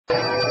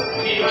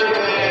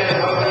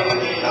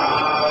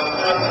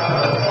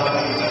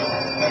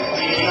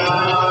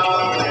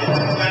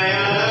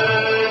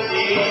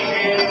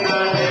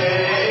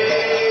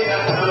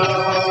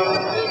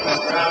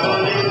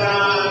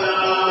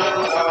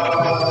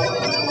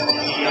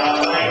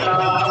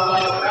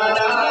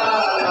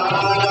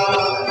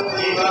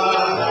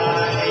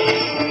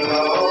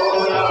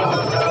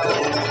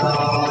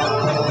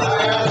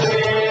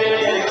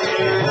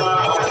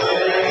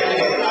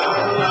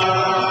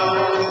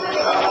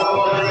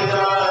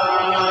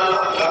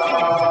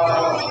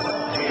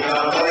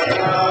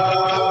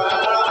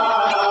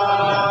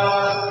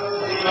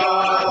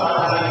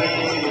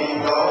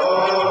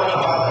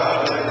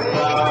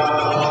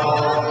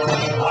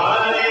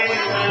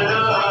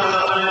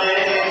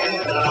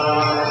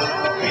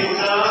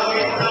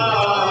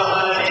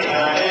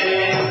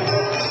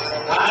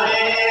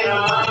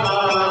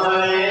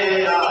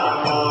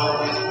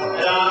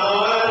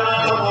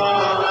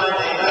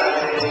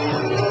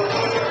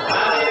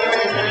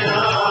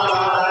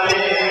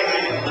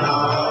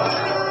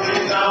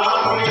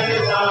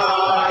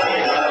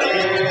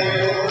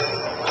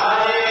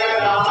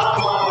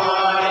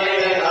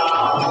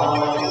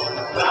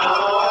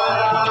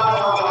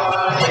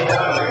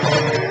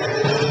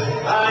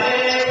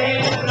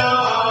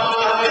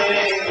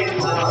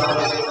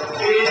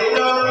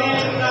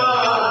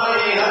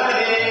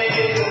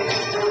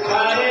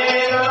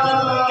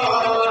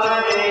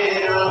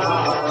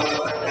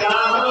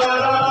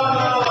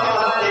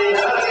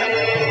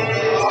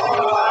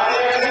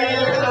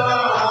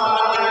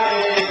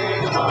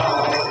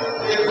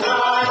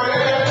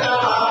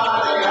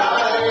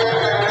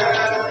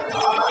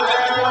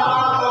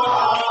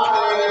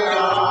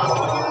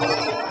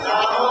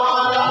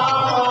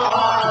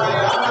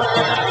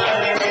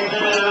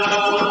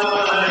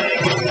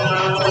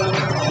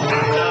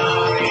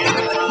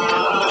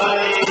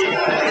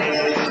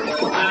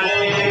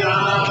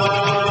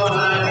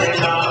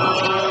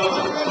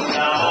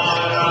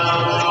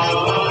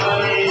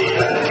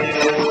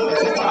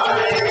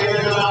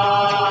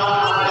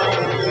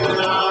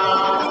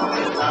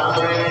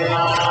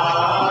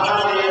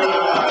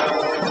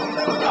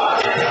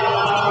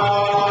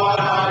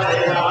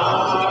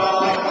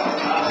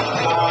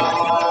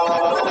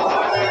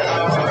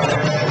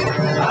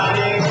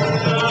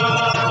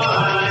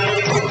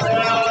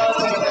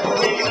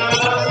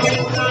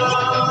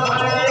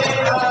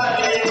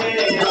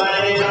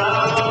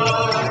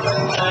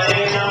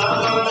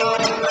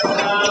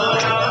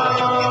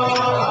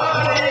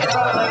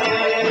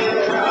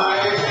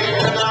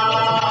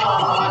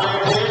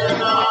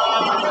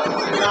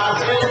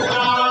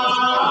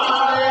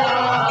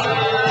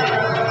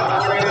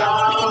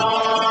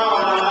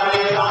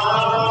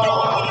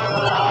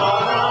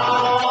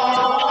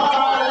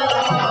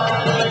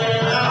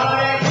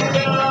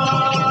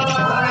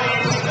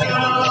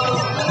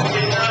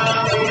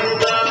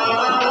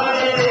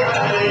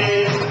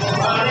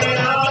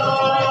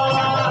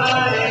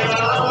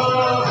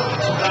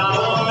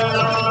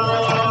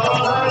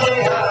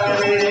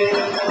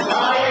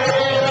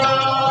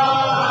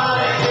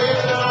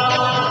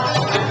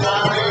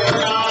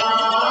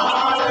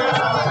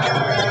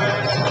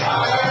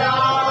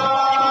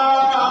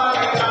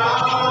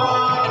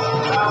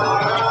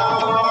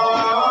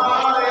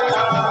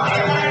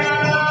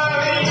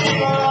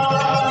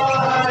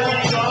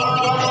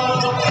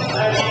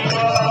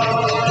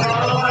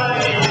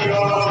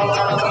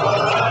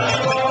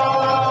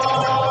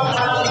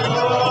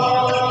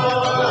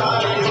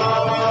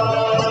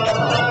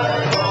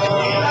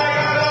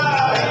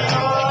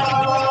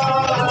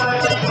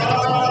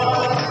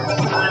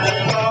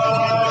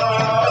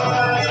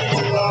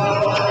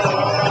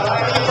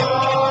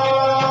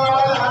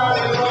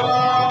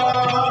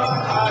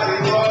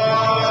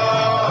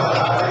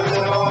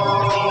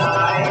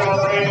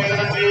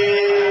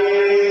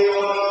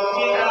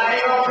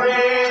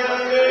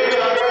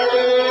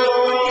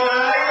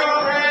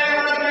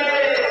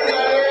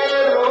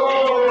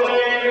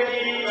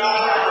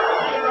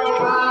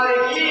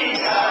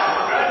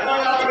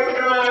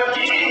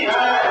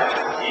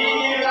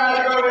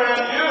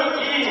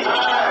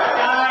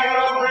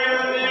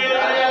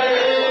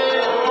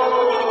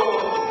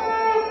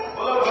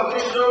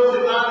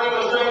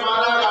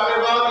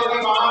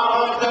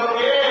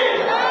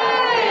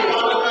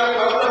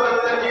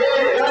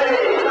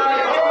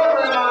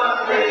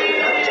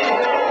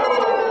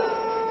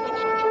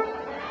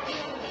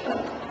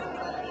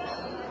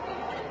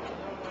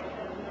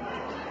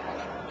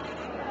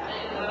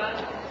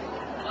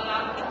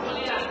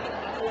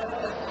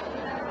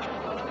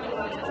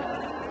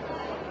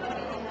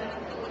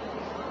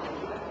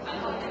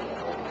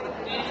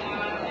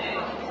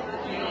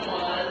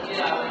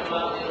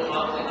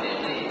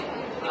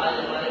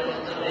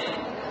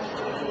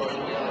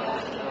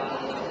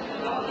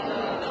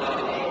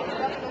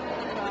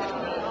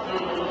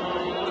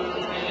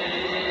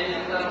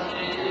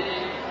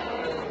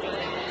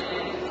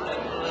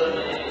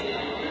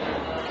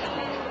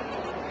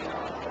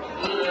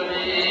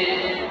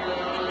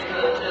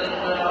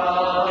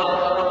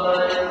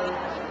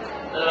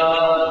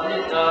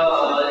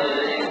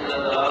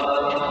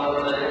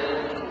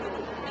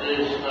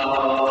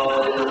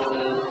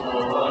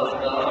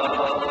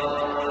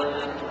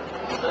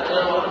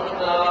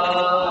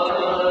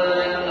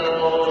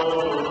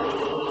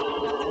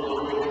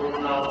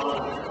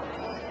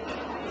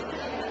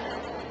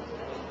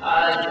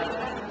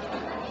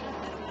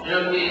जो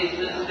कि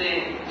इससे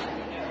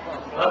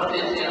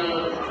भक्तिशील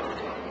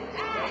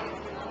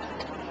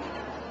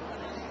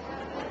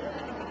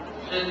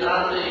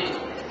सिद्धांत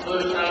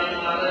गोस्वामी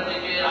महाराज जी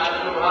के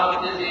आविर्भाव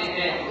तिथि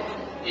है।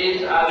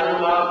 इस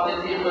आविर्भाव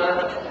तिथि पर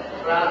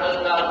प्रातः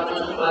काल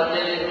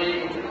पुष्पांजलि हुई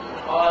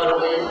और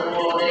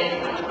वैष्णवों ने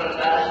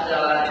प्रकाश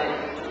डाला है।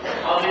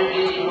 अभी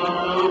भी हम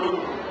लोग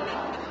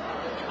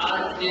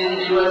आज 3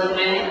 दिवस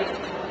में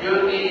जो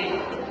कि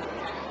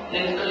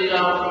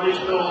निष्कलीला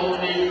विष्णु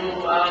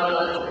पाद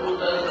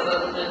अद्भुत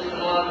सरस्वती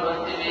श्रीमद्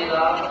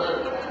भक्ति-वेदांत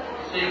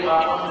श्री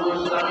पावन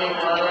गोस्वामी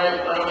महाराज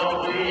परम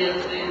पूज्य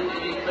श्री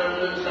विक्रम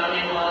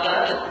गोस्वामी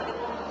महाराज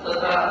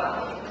तथा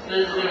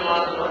श्री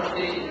श्रीमद्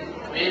भक्ति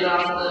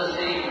वेदांत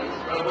श्री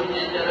प्रभु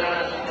जी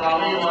चरण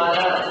स्वामी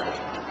महाराज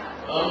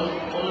उन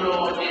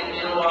लोगों की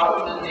निर्वाह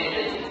दी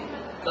गई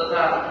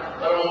तथा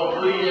परम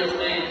पूज्य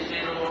श्री श्री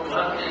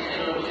भक्ति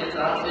श्री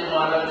सिद्धांत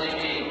महाराज जी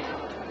की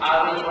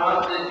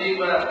आविर्भाव तिथि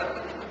पर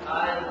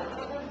आज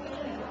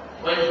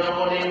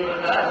वैष्णवों ने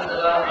प्रकाश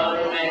डाला और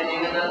मैं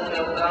निवेदन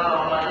करता हूँ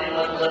हमारे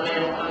मध्य में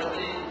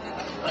उपस्थित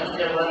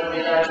पंचवर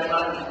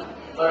विराजमान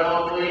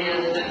परम पूज्य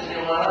श्री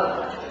श्रीमद्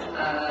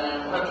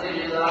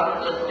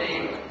भक्ति-वेदांत श्री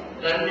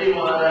गंडी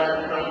महाराज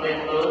फ्रॉम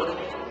बेंगलोर।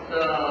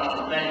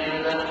 मैं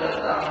निवेदन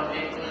करता हूँ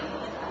कि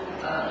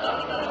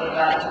अपना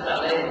प्रकाश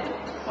डाले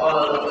और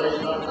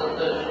वैष्णव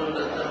तत्व शुद्ध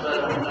पर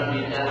अपना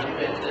विचार भी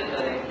व्यक्त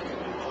करें।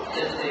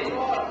 जैसे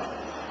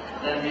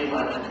गंडी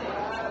महाराज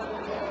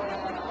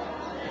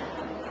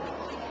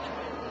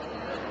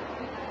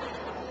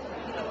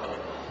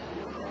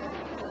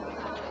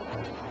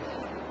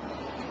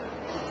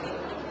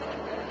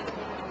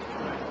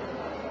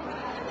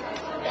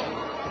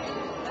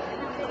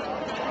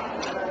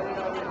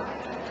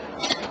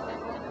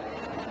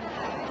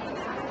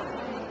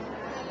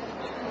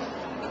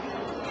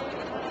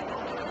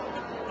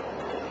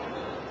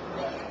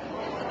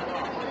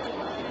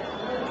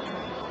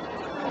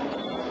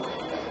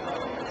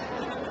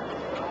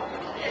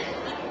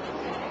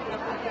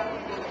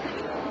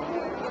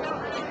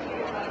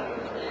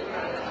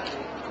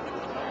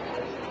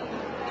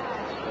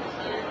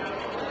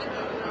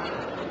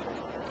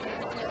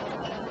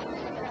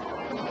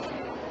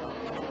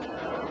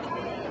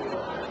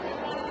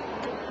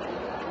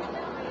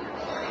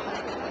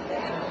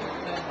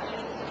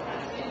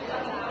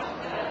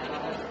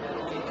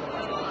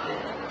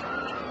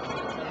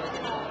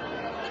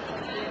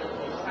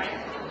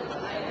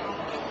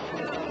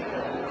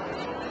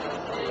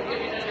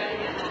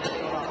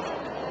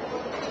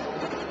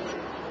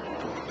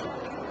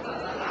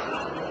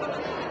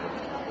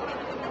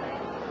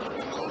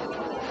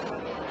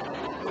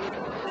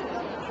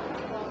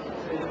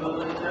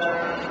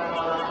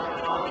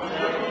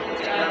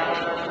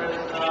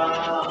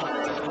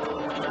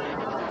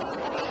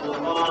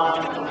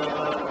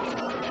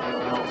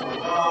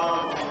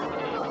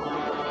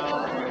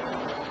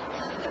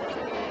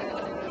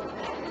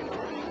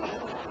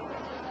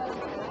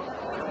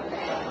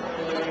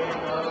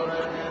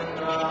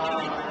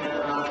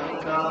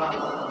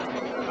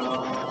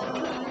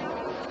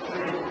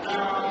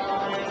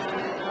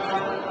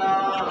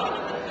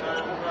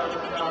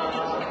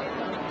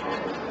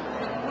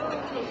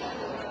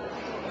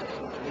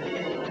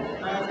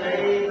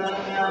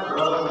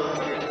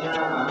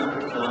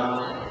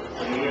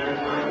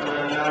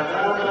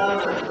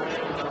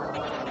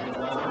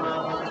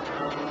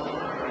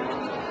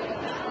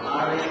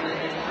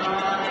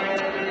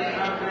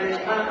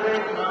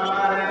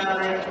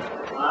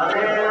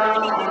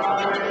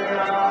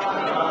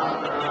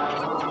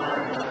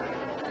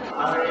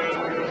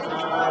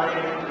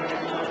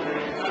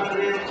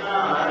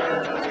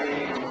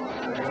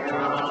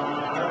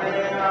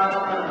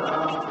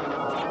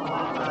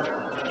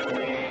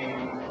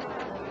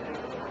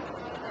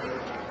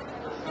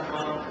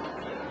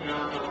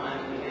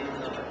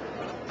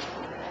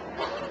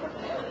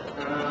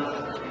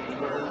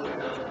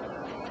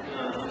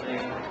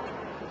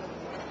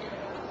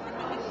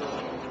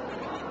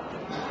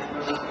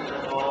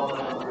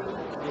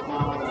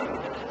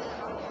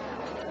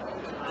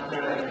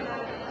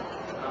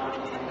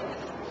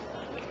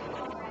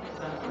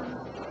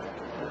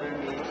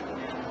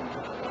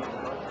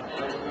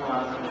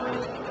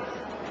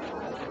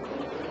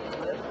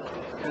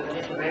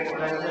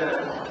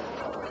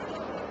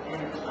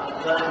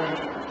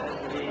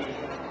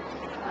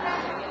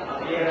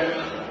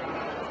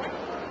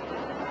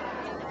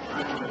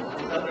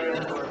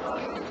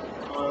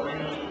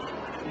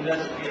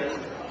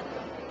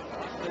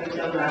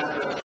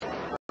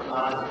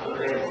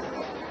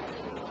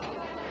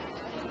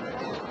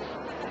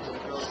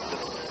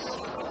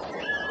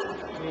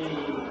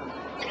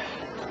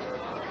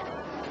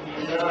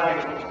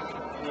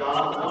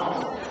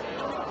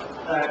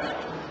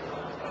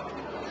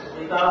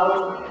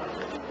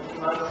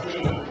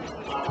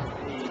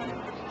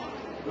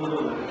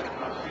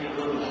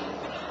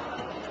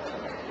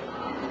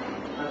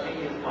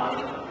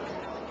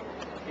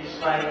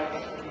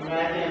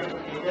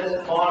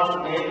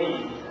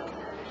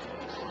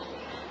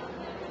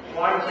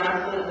What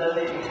chances does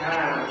it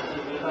have to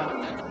become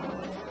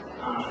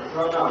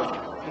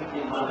program? if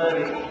the mother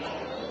is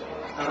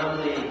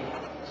suddenly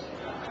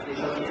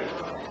disappears.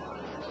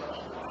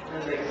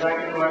 That's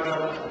exactly what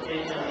our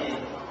situation is.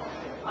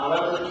 Our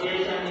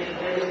situation is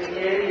very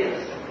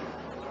precarious.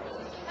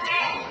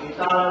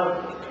 Without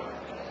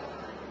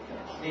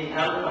the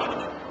help of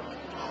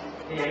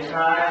the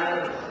entire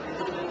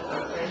physical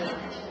succession,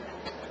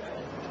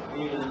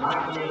 we will not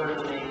be able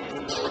to make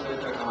any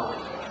progress at all.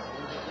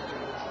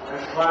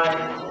 That's why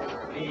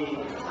we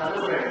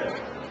celebrate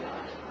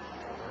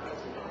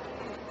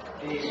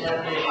the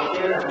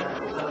appearance and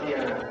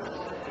disappearance,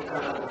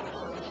 because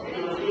it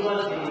will give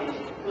us the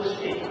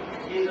pushing,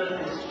 give us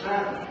the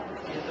strength,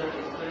 give us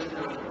the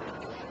spiritual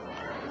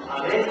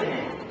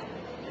awakening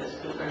just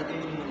to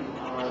continue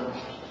our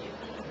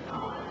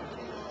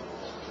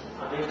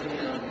awakening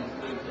of the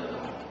spiritual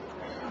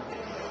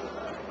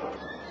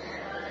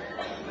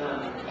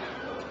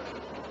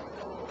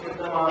If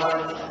the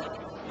Maharaj,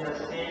 we have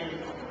seen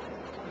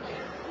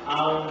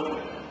how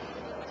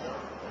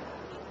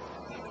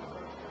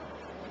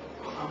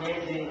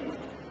amazing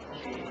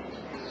the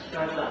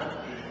struggle,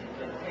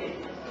 the faith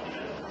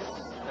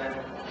that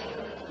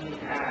he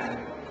had.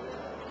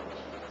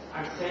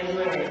 And same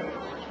way,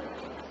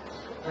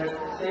 that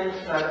same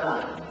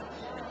struggle,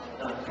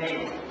 the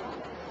faith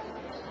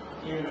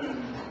in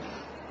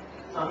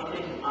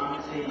something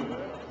unseen,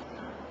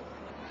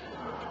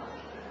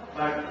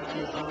 but it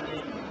is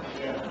something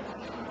real.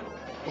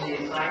 In the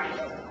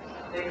science,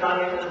 they call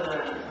it as a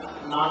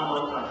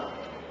non-local.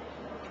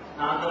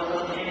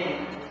 Non-local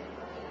meaning,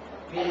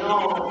 we know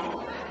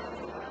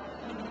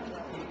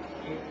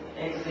it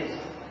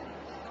exists,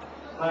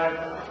 but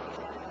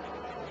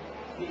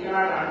we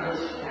cannot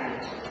understand.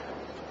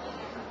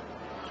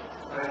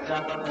 For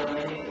example, there are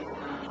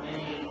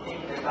many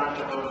things they talk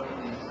about in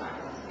this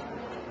science.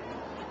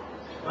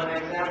 One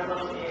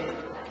example is,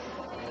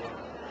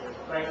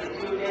 like if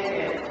you take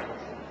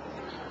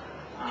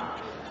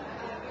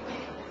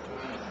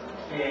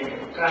a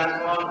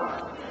transformer.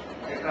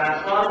 A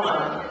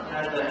transformer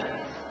has a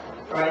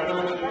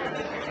primary and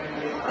a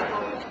secondary side.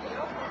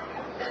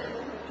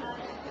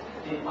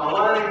 The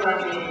power is on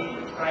the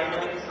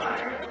primary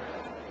side,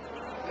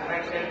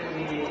 connected to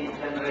the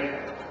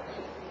generator.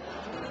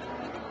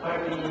 But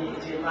the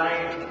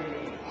light,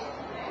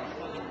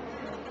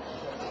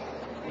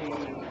 the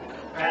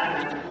fan,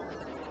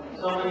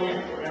 so many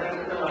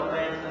electrical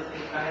appliances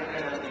is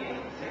connected on the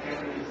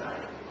secondary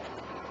side.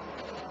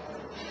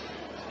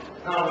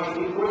 Now, if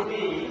you put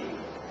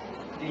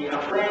the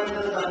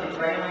appliances on the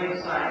primary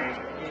side,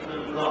 it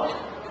will blow.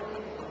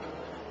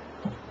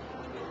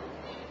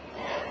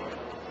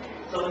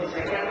 So the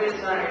secondary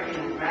side is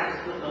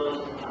matched to those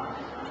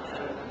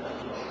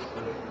electrical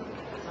loads.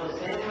 So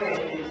same way,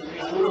 the Sri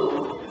Guru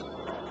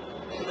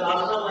is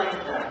also like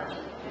that.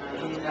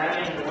 He is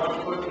having one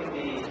foot in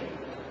the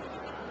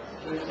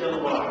spiritual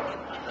world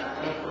and the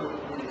other foot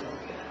in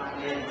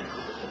the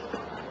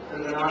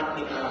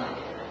trigonometrical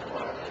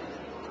world.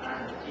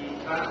 And he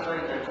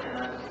transfers that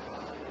energy.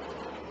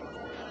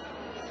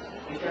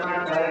 We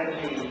cannot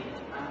directly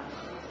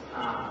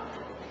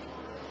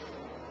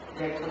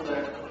get to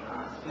that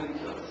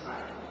spiritual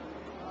side.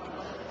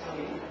 So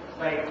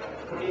like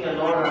putting a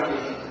load on the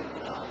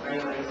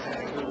primary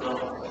side, it will go.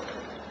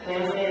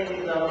 Same way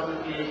is our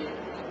situation.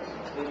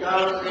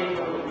 Without Sri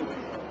Guru,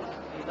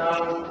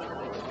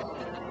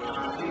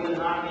 we will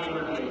not be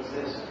able to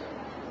exist.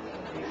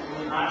 We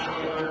will not be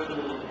able to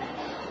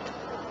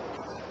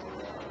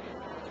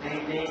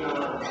maintain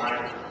our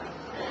life.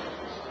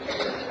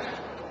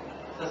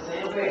 The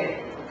same way,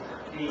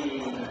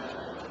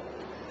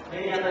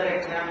 many other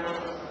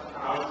examples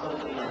are also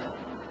given.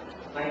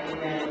 Like in a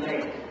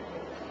lake.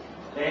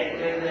 Lake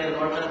there is a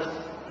lotus,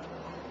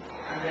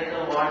 and there is a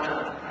water,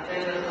 and there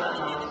is a sun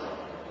also.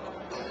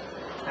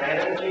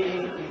 Directly,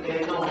 if there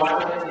is no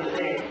water in the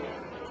lake,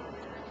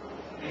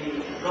 the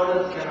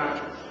lotus cannot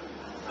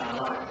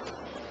survive.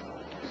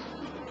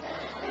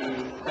 The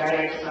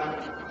direct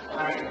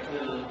sunlight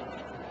will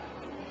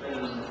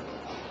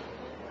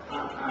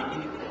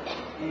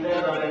either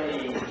away the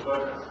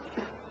lotus.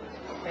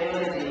 Same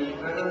as the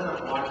presence of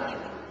water,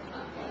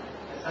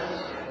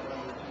 essential.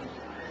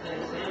 The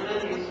same way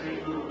is Sri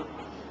Guru.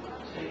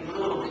 Sri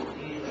Guru is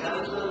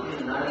himself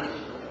is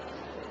nourished,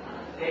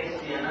 takes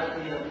the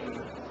energy of the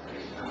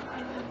Krishna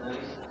and then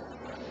nourishes.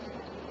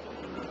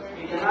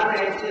 We cannot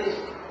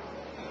exist,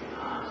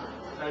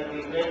 like the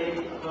Vedic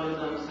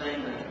tourism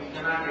saying that we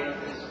cannot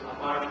exist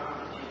apart from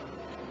Him.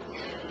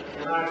 We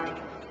cannot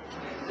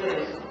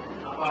exist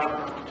apart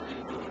from Sri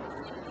Guru.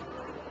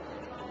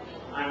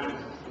 And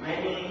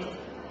many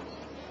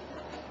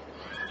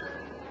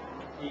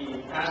the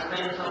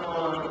pastimes of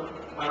our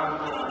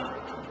parampara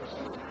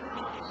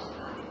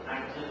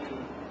actually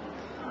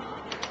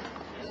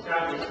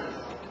establishes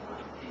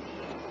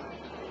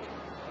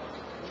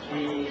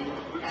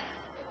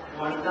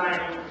one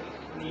time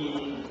in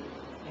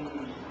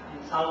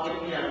South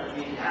India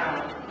we have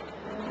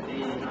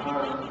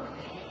our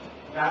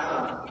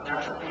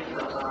Vyasa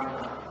Tirtha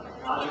Parambara,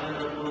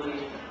 Rajendra Puri,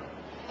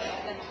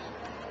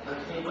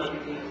 Lakshmipati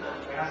Tirtha,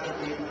 Vyasa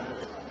Tirtha.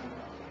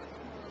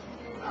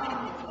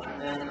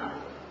 and then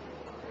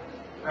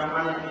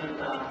Brahmanic with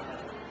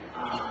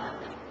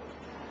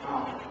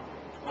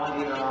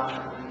Vagira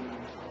and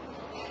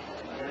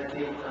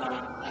Electric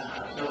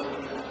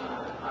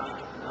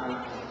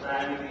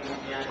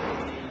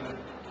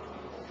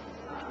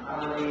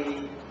Navadi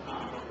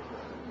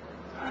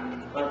and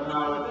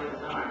Padmavati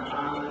and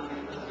Anand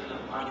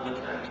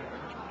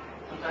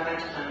the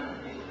connection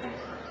is there.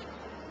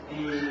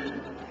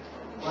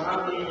 One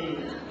of the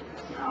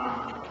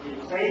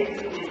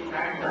basic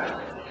factor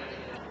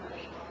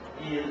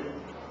is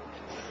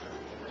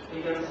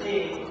you can see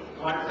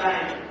one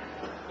time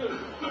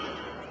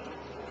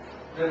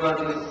there was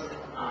this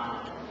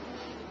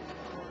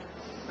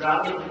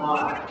Brahmin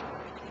boy.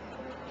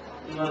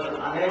 He was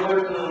unable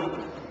to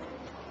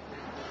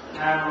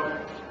have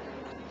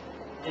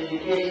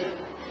education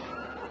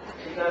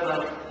because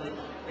of his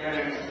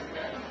parents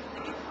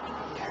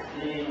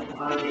living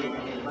early in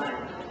his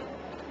life.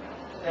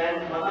 Then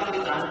one of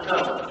his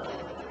uncles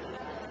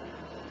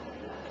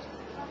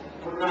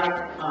could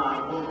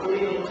be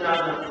in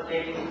charge of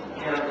taking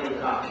care of the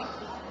crops.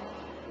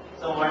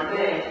 So one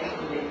day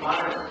in the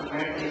forest he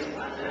met this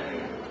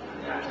Acharya,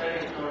 and the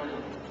Acharya told him,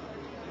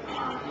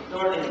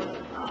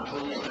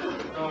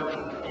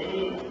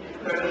 any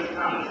difficulty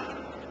comes,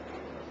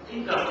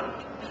 think of it.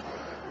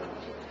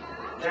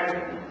 Then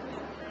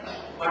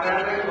what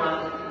happened was,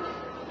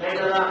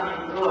 later on he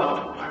grew up,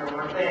 and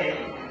one day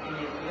in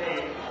his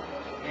village,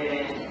 a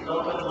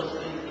local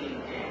Muslim king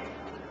came.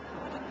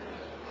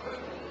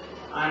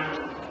 And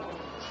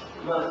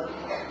it was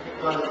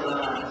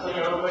so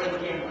everybody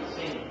came to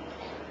sing.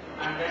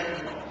 And then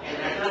a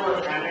letter was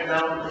handed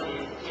down to the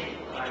king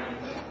by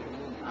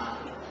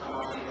some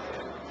of his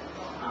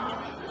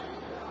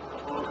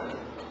supporters.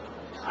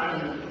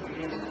 And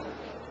it is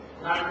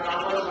not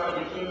proper for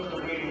the king to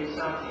read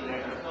himself the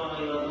letter. So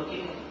he was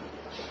looking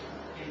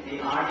in the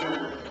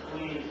audience who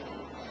is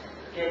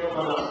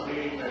capable of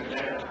reading the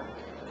letter.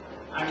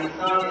 And he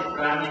saw this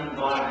Brahmin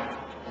boy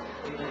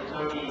with a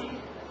choti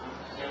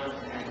shaven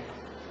head,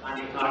 and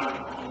he called him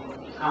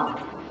to come.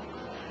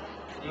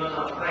 He was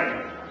afraid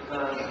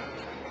because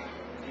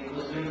the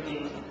Muslim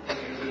king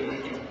didn't do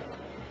anything.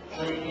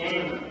 So he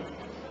came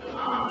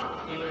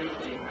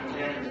immediately and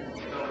then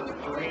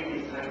to read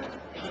this letter.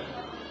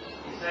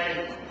 He said,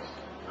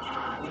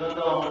 even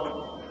though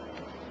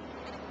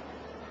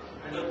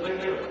I look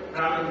like a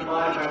Brahmin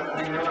boy, but I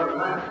never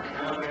learned, I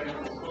never went to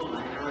school, I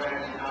never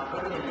had an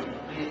opportunity.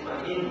 Please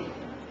forgive me.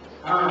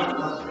 You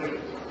must pray.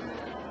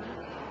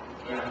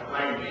 Yeah,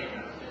 fine.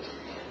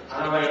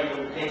 Otherwise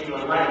you take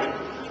your life.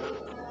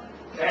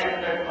 Then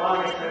that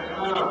boy said, no,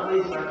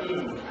 please forgive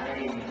me. I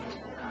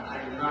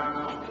did not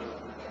know.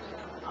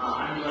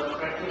 And he was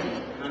threatening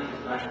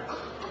his life.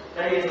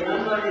 Then he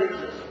remembered his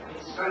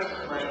instruction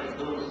by the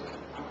Guru,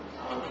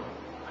 our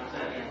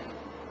Acharya,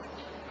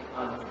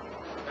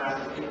 because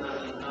it was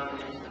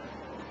incarnation.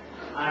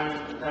 And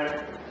that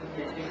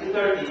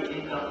difficulty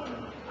came up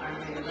and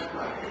he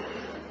remembered.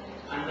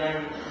 And then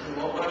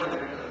he opened the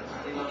letter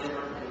and he was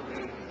able to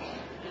read.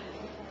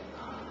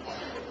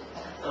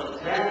 So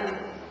then,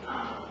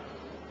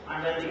 and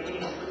then the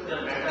king took the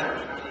letter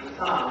and he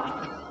saw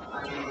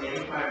and he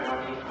verified what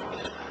he found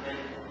and then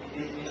he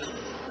dismissed it.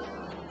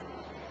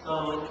 So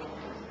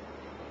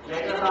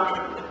later on,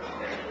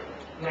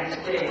 next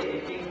day, the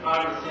king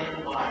called the same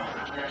boy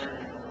and then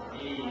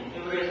he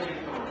furiously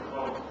told,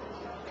 oh,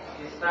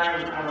 this time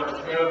I was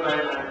saved by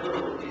the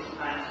Guru, this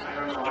time I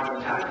don't know what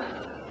will happen.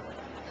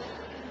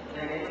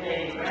 Then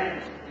he went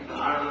in the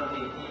order of the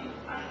king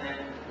and then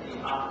the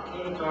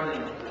king told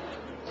him,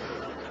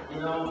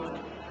 you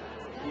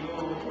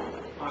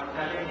are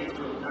telling the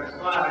truth. That's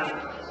why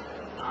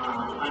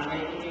I'm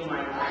making you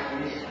my prime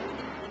minister.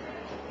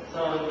 So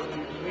he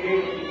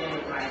immediately became a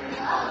prime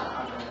minister.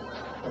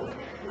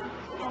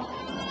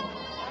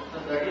 So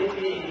that is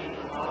the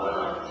power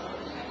of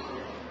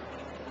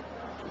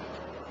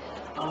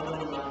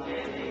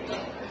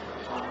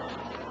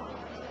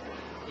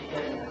he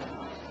can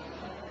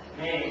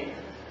make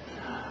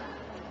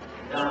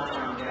down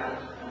from there.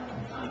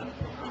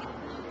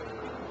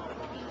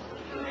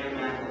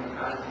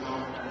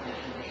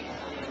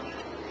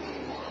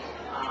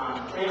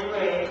 Same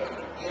way,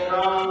 they are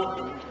all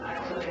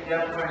actually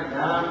different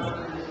down to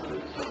the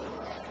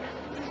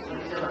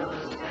spiritual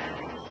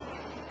understanding.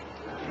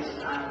 At least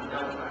I am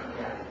different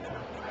there.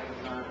 I do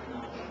not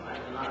know, I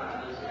do not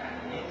understand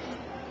anything.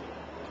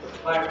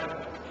 But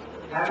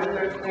having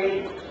that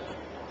faith,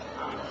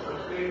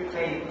 complete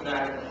faith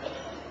that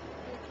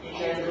he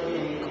can do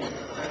anything,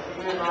 but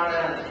he may not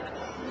have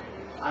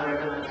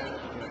evidence.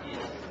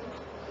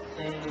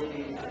 Same with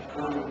the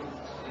Guru,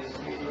 this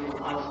Guru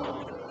also.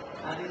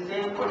 And the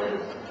same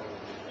potential,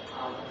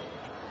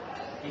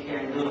 he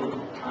can do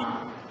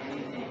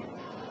anything.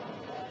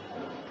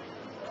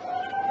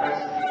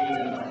 That's the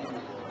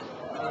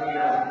story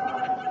of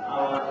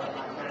our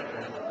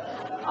ancestors.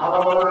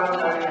 Our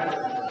ancestors,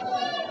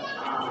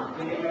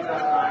 believe it or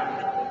not,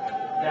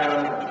 they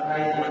are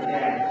rising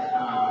dead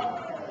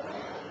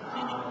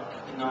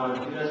in our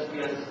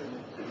illustrious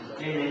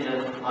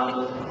lineages, all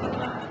those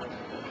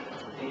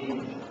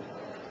theme.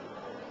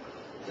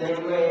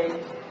 Same way,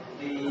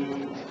 the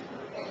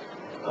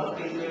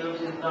Bhakti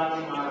Siddhanta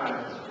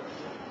Maharaj,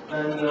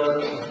 when he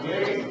was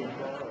hearing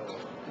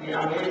the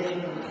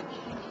amazing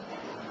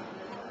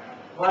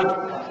work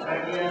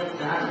that he has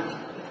done,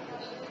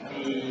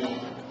 the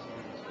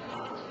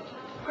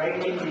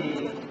writing the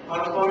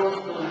purpose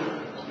to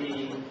the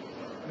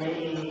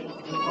many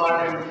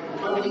important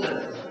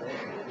Upanishads,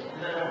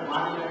 is a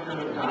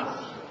monumental task.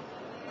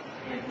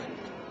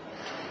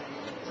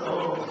 So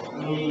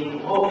we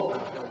hope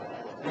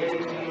there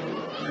will be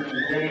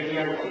very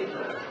real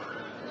future.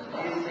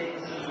 These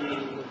things will be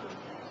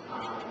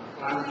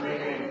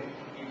translated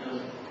into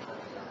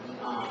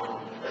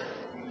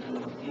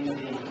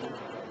Hindi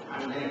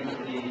and then to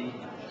the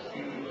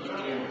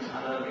Indian and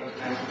other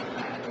international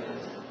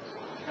languages.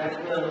 That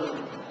will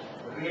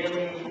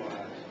really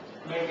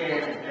make a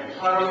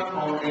firm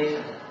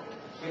foundation.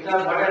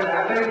 Because what has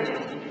happened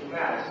in the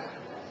past,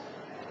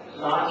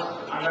 last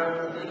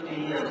 150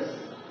 years,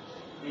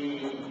 the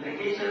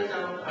Britishers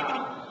have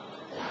come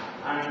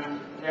and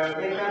they have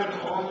taken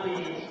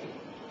only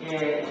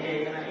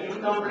an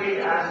incomplete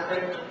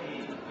aspect of the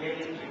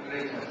Vedic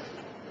literature,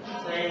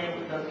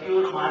 saying the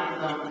pure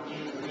Manism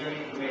is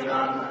really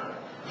Vedanta.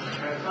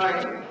 That's why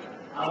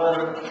our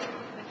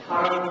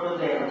Param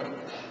Gurudev,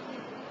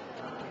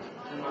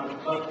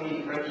 Bhakti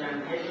Prajna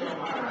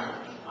Maharaj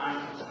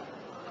and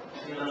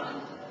Srila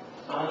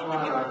Swami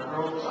Maharaj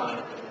Prabhupada,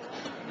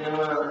 they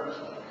were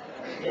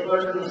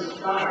able to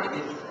start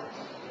this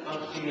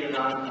Bhakti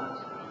Vedanta,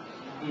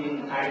 giving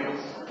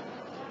titles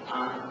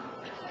and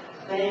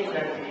saying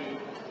that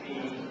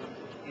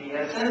the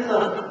essence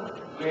of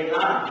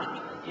Vedanta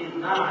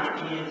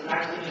is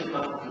actually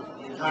Bhakti,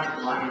 is not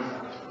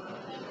Manism.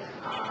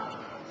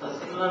 So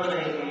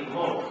similarly, we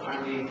hope and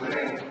we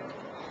pray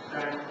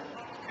that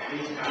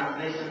these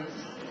translations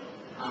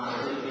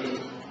will be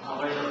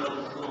available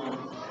soon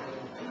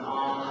in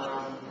all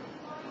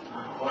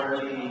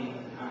worldly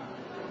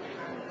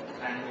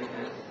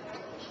languages.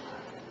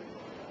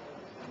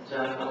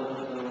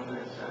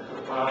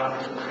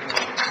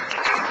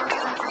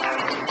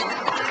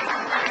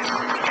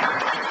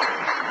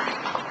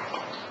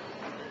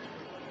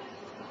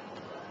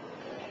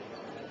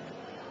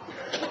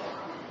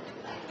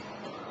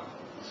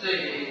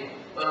 Say,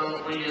 Param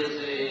Priya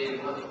Say,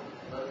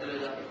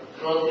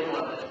 Roti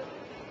Mata.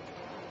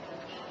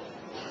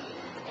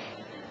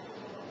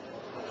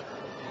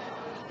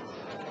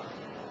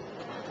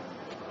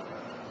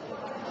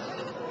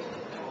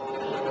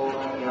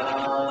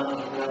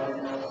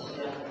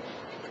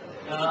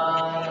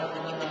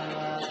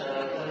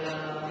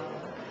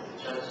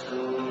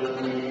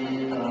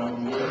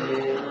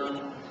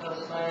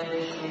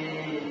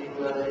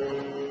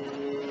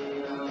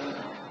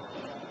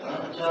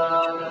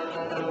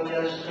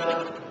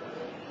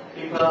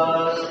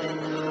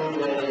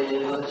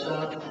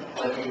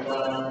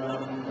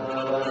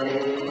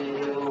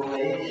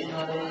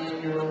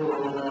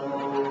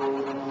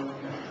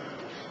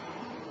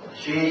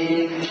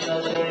 Shri Krishna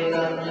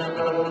Chaitanya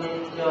Prabhu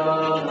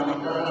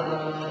Nityananda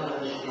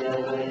Shri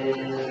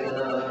Advaita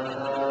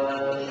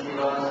Gadadhara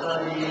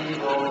Srivasadi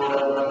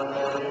Gaura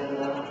Bhakta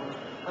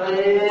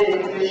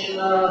Hare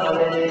Krishna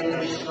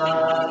Krishna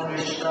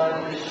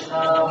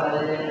Krishna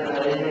Hare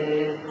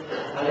Hare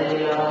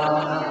Hare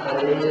Rama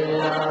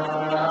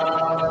Rama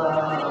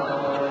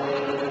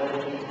Hare.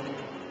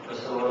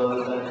 First of all, I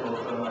would like to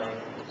offer my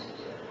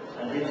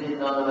unlimited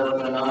number of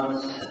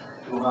pranams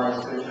to my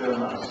spiritual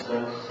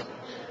masters.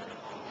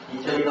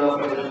 Icharika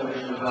Krishna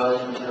Vishnu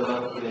Krishna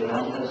Bhakti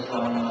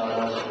Swami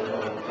Maharaj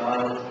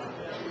Prabhupada,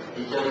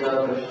 Icharika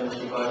Krishna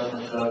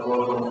Krishna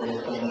Gaura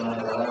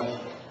Maharaj,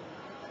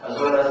 as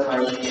well as my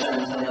Shri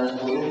and Sannyas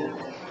Guru,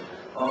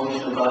 Om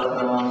Vishnu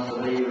Pratramam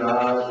Sabri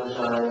Raj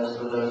Shaya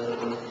Sudar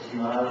Saraswati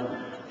Maharaj,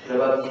 Shri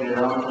Bhakti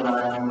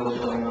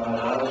Goswami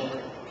Maharaj,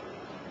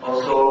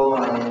 also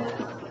my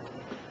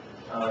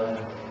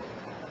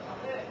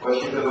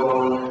worshipper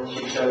Guru,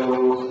 Shiksha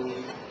Guru,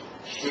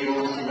 Shri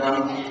Guru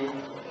Siddhanti,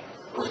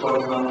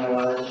 Goswami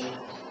Maharaj,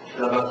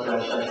 Shri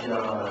Bhakti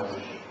Maharaj,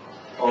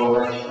 all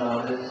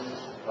Vaishnavas,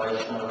 and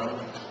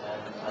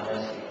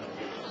Sannyasi.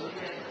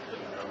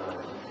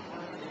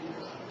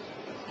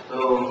 So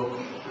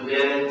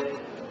today,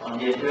 on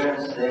the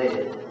appearance day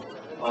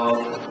of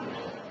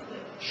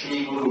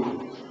Shri Guru,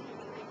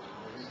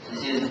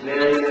 this is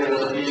very, very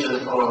auspicious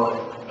for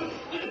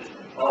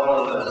all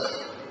of us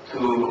to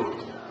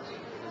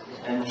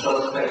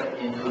introspect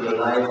into the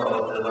life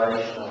of the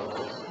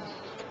Vaishnavas.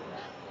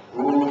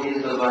 Who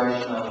is the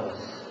Vaishnavas?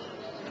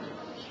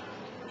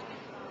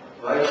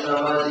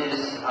 Vaishnavas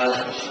is, as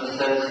Krishna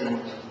says in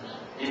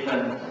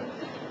different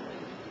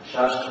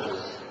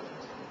Shastras,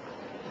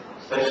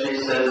 especially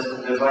says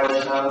the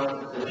Vaishnava,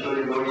 the pure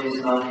devotee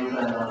is not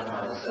different than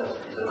myself,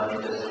 is a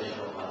manifestation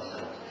of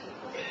myself.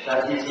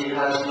 That is, he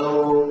has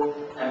no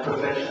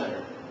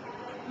imperfection,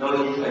 no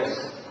defects,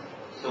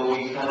 so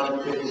we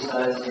cannot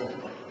criticize him.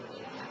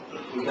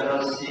 We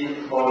cannot see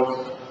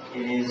fault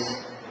in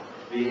his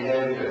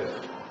behavior.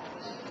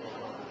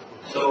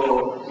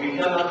 So we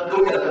cannot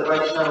look at the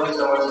Vaishnava with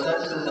our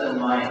senses and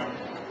mind.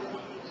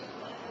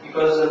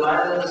 Because the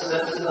mind and the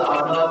senses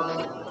are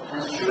not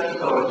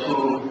instrumental to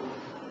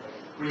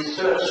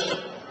research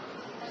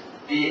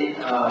the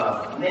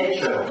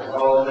nature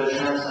of the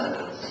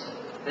transcendence.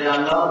 They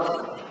are not,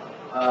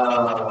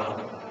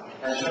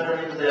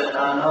 they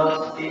are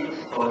not fit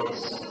for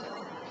this.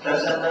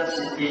 Transcendence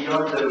is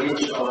beyond the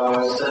reach of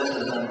our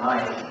senses and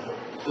mind.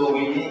 So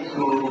we need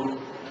to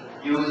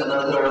use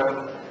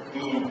another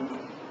means.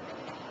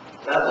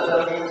 That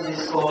other means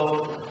is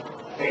called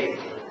faith.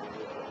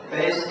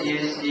 Faith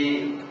is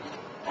the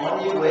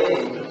only way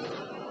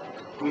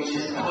which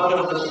is part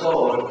of the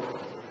soul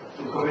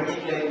to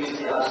communicate with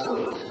the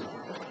Absolute.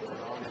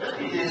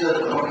 It is a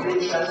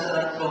complete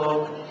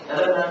transcendental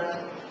element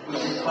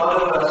which is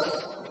part of us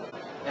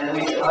and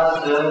which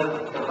has the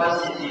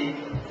capacity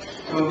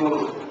to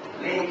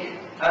link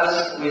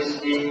us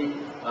with the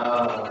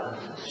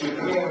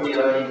Supreme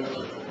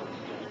Reality.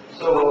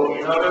 So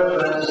in order to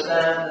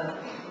understand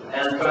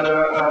and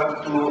further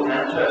up to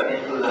enter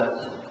into that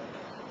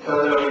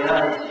further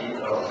reality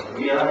or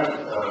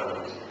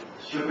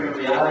Supreme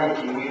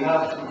Reality, we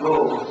have to go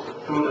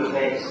through the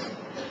faith.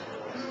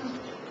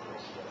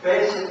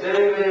 Faith is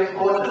very, very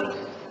important.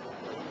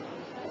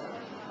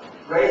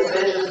 Great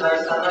sages like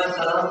Sanat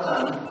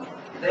Sanatan,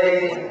 they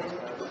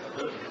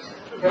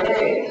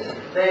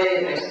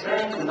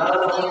explain to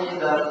Narada Muni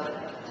that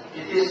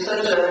it is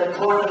such an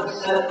important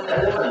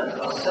element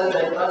of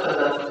subject matter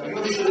that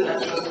you should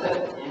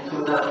introspect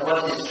into that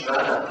what is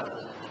Shraddha.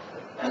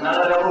 And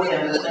Narada Muni,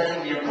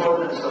 understanding the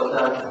importance of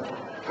that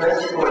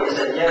principle, he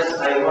said, yes,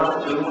 I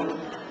want to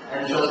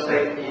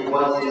introspect in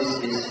what is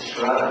this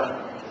Shraddha.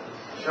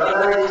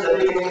 Shraddha is the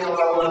beginning of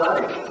our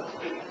life.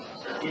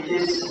 It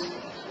is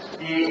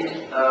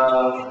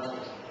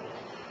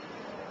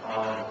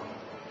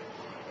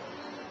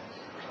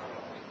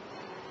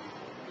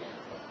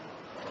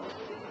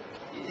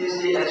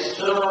the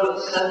external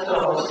center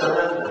of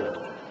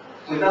surrender.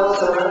 Without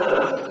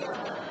surrender,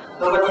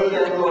 nobody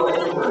can go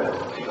anywhere,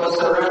 because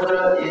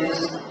surrender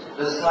is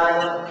the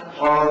sign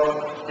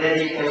of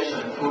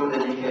dedication, full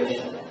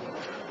dedication.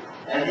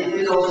 And it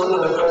is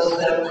also the first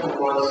step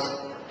towards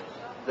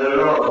the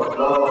love of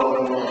the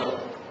Lord.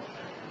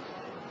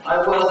 I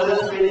was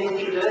just reading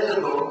 2 days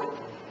ago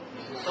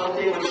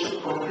something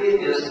which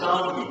completely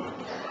astounded me.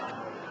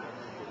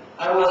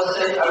 I was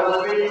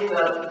reading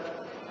that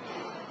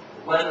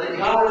when the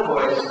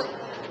cowboys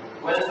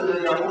went to the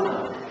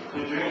Yamuna to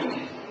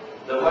drink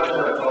the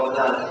water of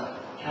that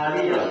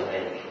Kaliya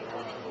lake,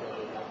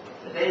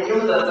 they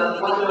knew that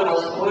that water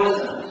was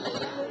poisonous.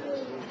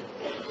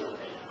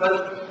 But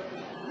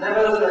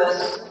nevertheless,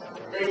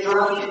 they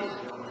drank it,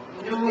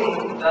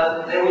 knowing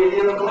that they will be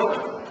a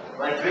problem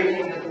by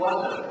drinking this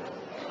water,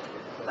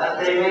 that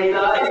they may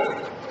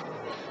die.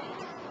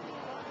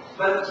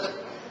 But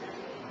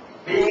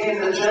being in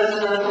the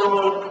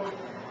transcendental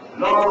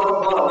love of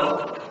God,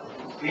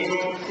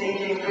 meaning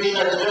thinking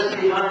Krishna is just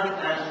behind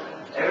and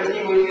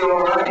everything will be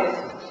alright,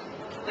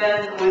 then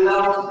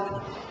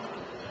without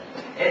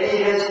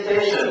any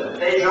hesitation,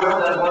 they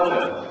drank that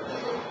water.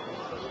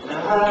 And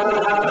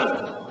what happened?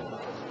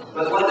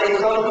 But what they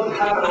thought would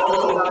happen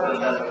also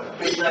happened, that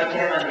Krishna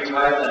came and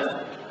revived them.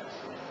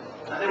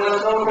 And there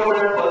was no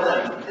problem for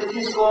them.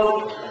 This is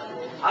called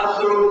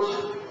absolute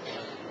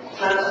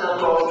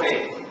transcendental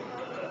faith.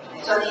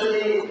 It's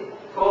actually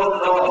called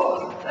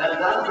love. And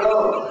that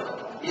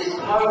love is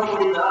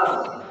powerful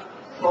enough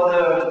for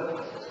the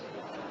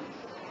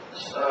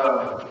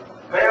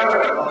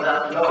bearer of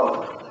that love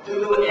to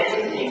do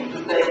anything, to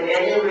take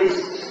any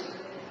risks,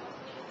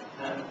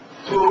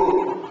 to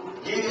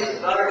give his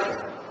life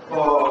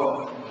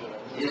for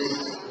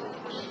his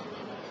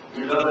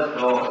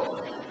beloved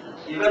Lord.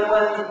 Even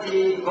when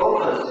the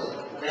Gopas,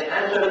 they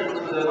entered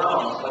into the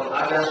mounds of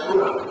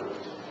Agasura,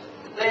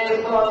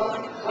 they thought,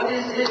 what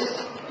is this?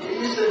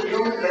 Is this a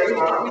new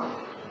playground?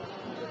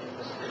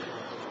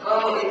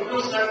 Oh, it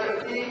looks like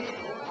a big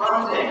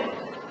mountain.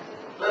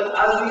 But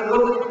as we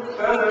look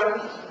further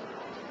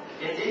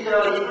in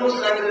detail, it looks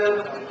like the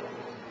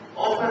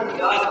open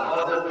gut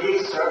of the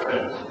big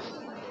serpent.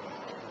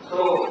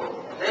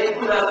 So they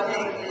could have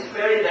think it's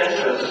very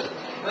dangerous,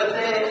 but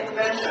they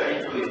venture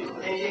into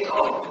it, thinking,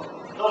 oh,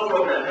 no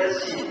problem,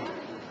 let's see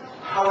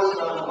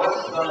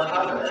what's going to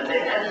happen. And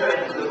they enter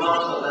into the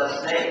mouth of that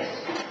snake.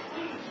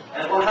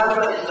 And what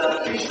happened is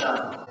that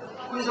Krishna,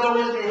 who is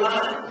always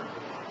behind,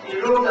 he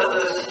looked at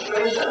the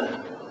situation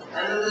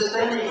and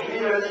understanding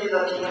immediately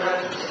that he had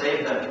to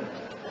save them.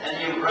 And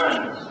he ran.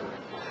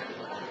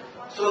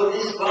 So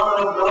this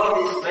bond of love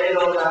is made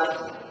of that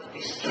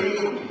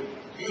extreme,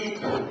 deep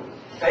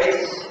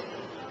faith,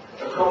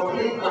 a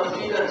complete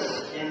confidence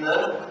in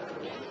the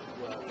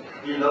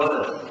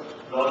beloved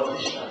Lord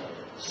Krishna.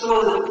 So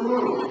the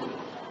Guru,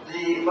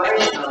 the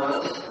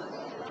Vaishnavas,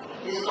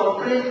 is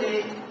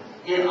completely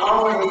in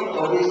harmony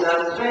with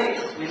that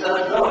faith, with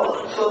that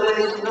love. So there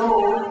is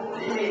no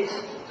limit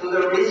to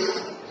the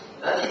risk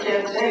that he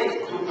can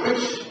take to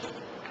preach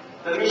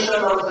the mission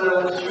of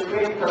the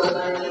Supreme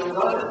Personality of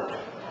God.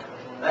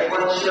 Like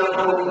when Srila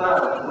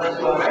Prabhupada went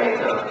to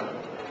America,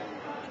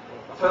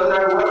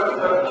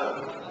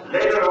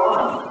 later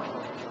on,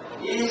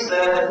 he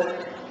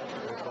said,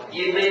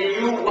 if they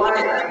knew why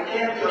I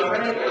came to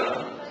America,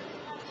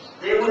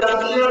 they would have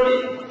killed me.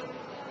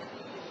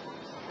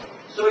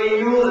 So he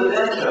knew the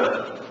danger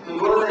to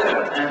go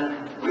there and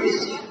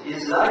risk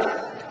his life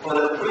for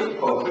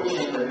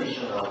preaching the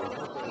mission of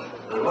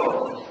the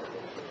Lord.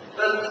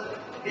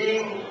 But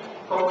being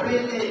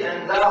completely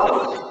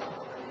endowed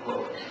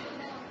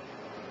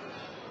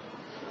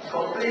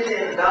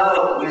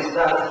with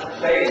that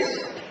faith,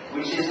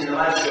 which is in the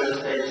mature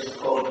stage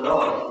called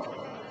love,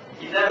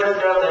 he never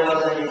felt there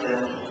was any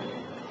danger.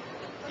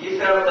 He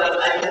felt that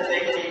I can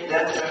take any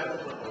danger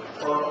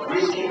for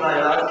risking my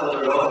life for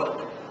the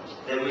Lord.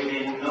 There will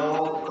be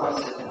no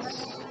consequence.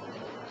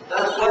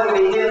 That's why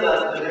we hear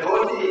that the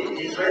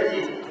devotee is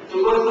ready to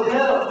go to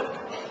hell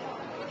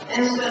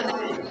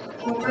instantly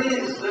to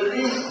please the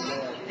least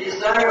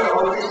desire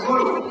of his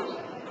guru,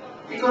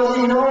 because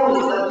he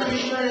knows that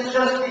Krishna is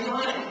just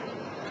behind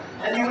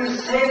and he will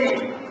save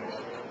him.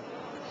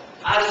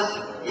 As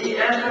he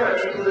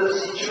enters into the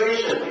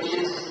situation which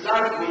his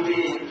life will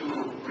be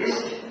to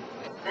risk,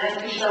 then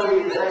Krishna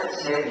will then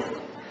save him.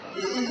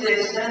 This is the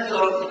extent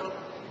of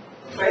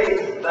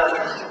faith that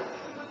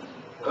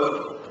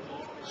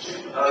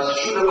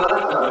Shuddha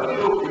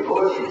pure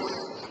devotees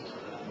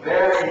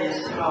bear in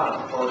his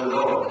heart for the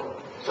Lord.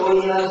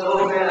 So he has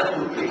nowhere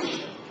to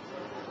preach.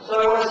 So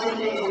I was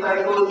thinking if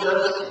I could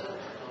just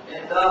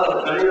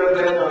endow a little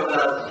bit of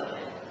that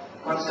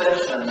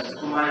conception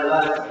to my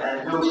life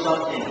and do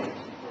something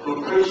to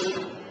preach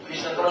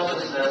Krishna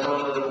consciousness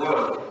all over the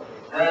world,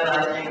 then I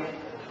think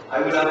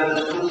I will have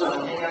understood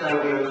something and I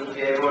will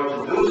be able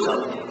to do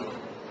something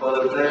for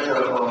the pleasure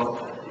of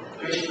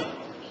Krishna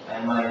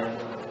and my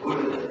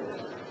Gurudev.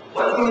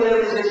 What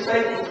Gurudev is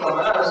expecting from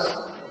us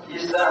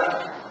is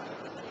that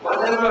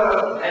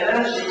whatever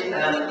energy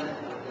and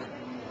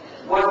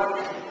what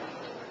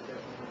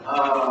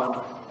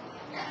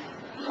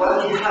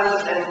he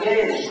has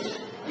engaged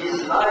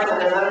his life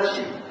and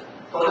energy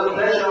for the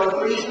pleasure of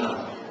Krishna,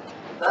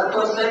 that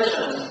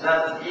conceptions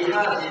that he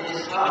has in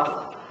his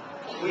heart,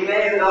 we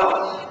may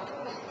adopt.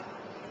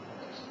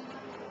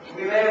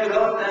 We may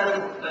adopt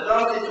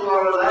it to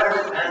our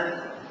life and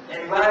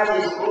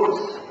invite his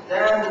fruits.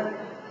 Then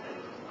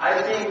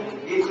I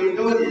think if we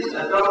do this,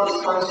 adopt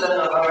this concept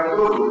of our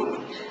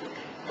Guru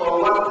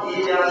for what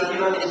he has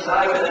given his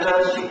life and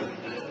energy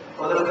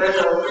for the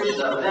pleasure of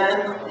Krishna,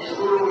 then his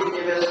Guru will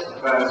give us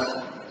mercy.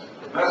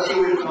 Mercy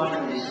will come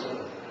in this way.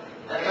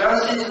 And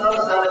mercy is not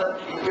that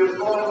it will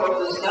fall from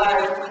the sky,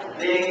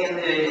 being in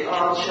the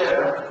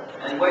armchair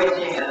and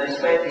waiting and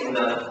expecting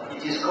that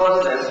it is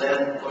causeless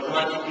and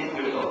automatically it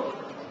will go.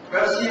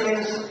 Mercy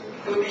means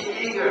to be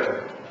eager,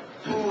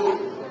 to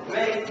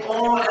make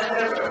all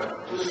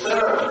effort to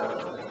serve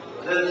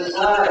the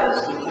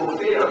desires, to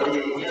fulfill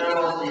the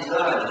innermost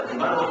desire, the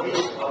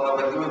manifest of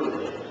our Guru.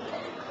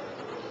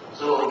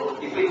 So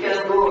if we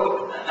can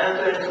go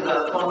enter into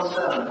that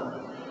concern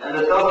and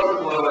adopt it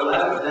to our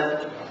life, then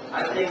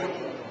I think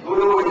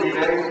Guru will be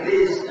very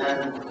pleased and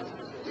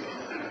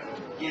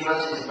give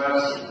us his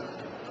mercy.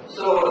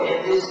 So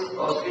in this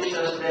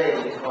auspicious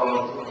day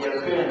of the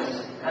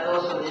appearance and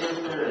also the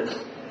experience,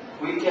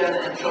 we can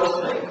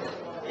introspect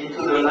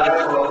into the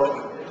life of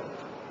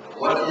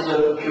what is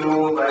a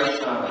pure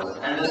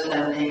Vaishnava,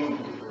 understanding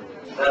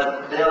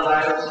that their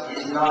life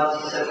is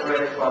not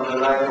separate from the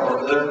life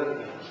of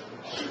the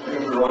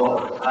Supreme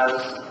Lord,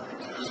 as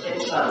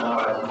Krishna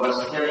Maharaj was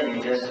telling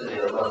me yesterday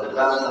about the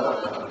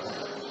Dasavataras.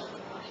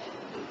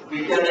 We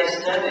can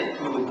extend it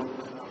to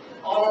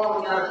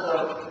all kinds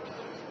of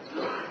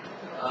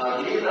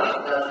Leela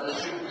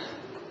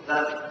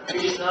that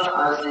Krishna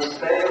has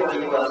displayed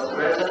when he was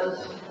present.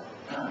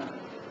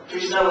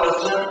 Krishna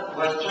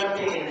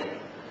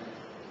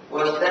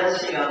was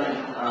dancing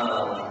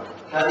on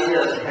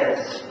Kaliya's head.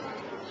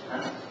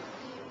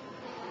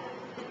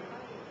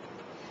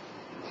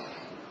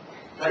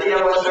 Kaliya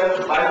was trying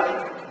to bite him,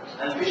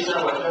 and Krishna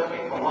was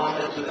jumping from one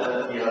head to the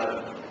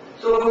other.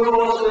 So Guru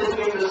also is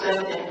doing the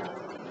same thing.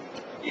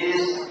 He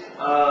is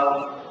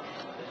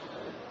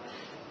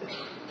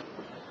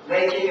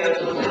making a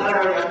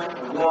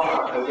total war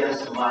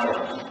against Maya.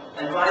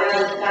 And Maya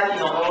is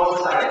attacking on all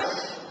sides.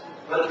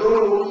 But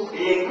Guru,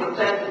 being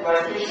protected by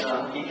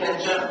Krishna, he can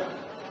jump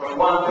from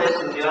one place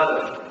to the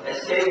other,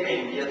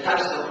 escaping the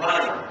attacks of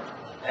Maya,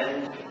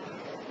 and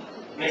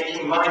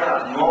making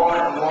Maya more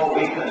and more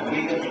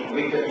weakening,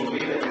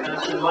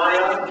 until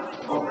Maya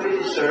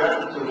completely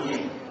surrendered to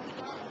him.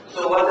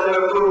 So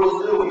whatever Guru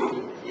is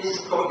doing is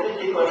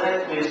completely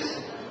connected with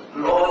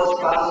Lord's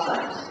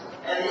pastimes.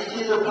 And it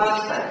is a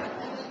pastime.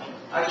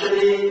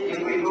 Actually, if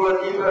we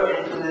go deeper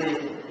into the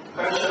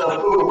function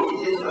of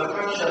Guru, it is a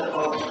function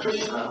of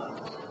Krishna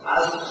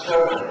as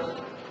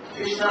servant.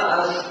 Krishna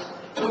has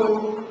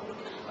two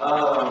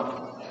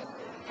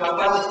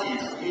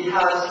capacities. He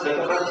has the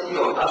capacity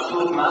of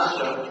absolute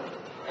master,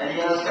 and he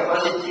has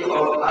capacity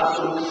of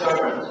absolute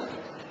servant.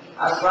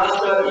 As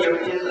master, he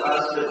appears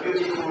as the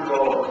beautiful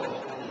Lord.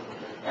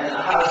 and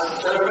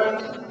as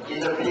servant,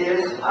 it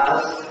appears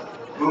as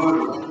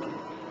guru.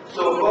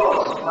 So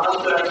both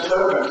master and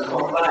servants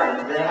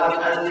combined, they have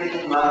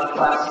unlimited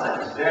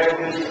pastimes,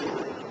 very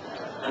beautiful.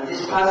 And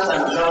this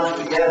pastime joined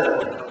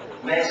together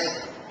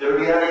makes the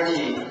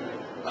reality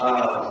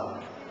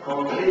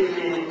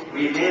completely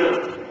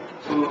revealed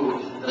to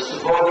the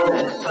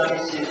subordinate,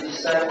 submissive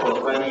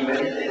disciple when he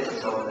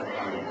meditates on the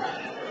image.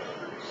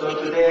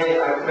 So today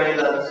I pray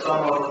that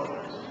some of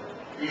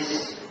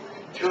these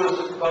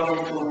truths come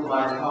into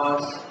my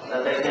heart,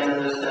 that I can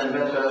understand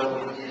better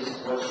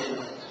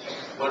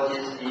what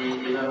is the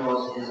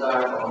innermost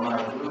desire of my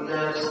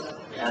Gurudevs,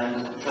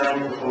 and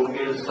trying to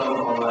fulfill some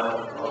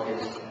of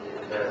his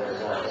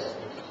desires.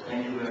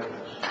 Thank you very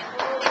much.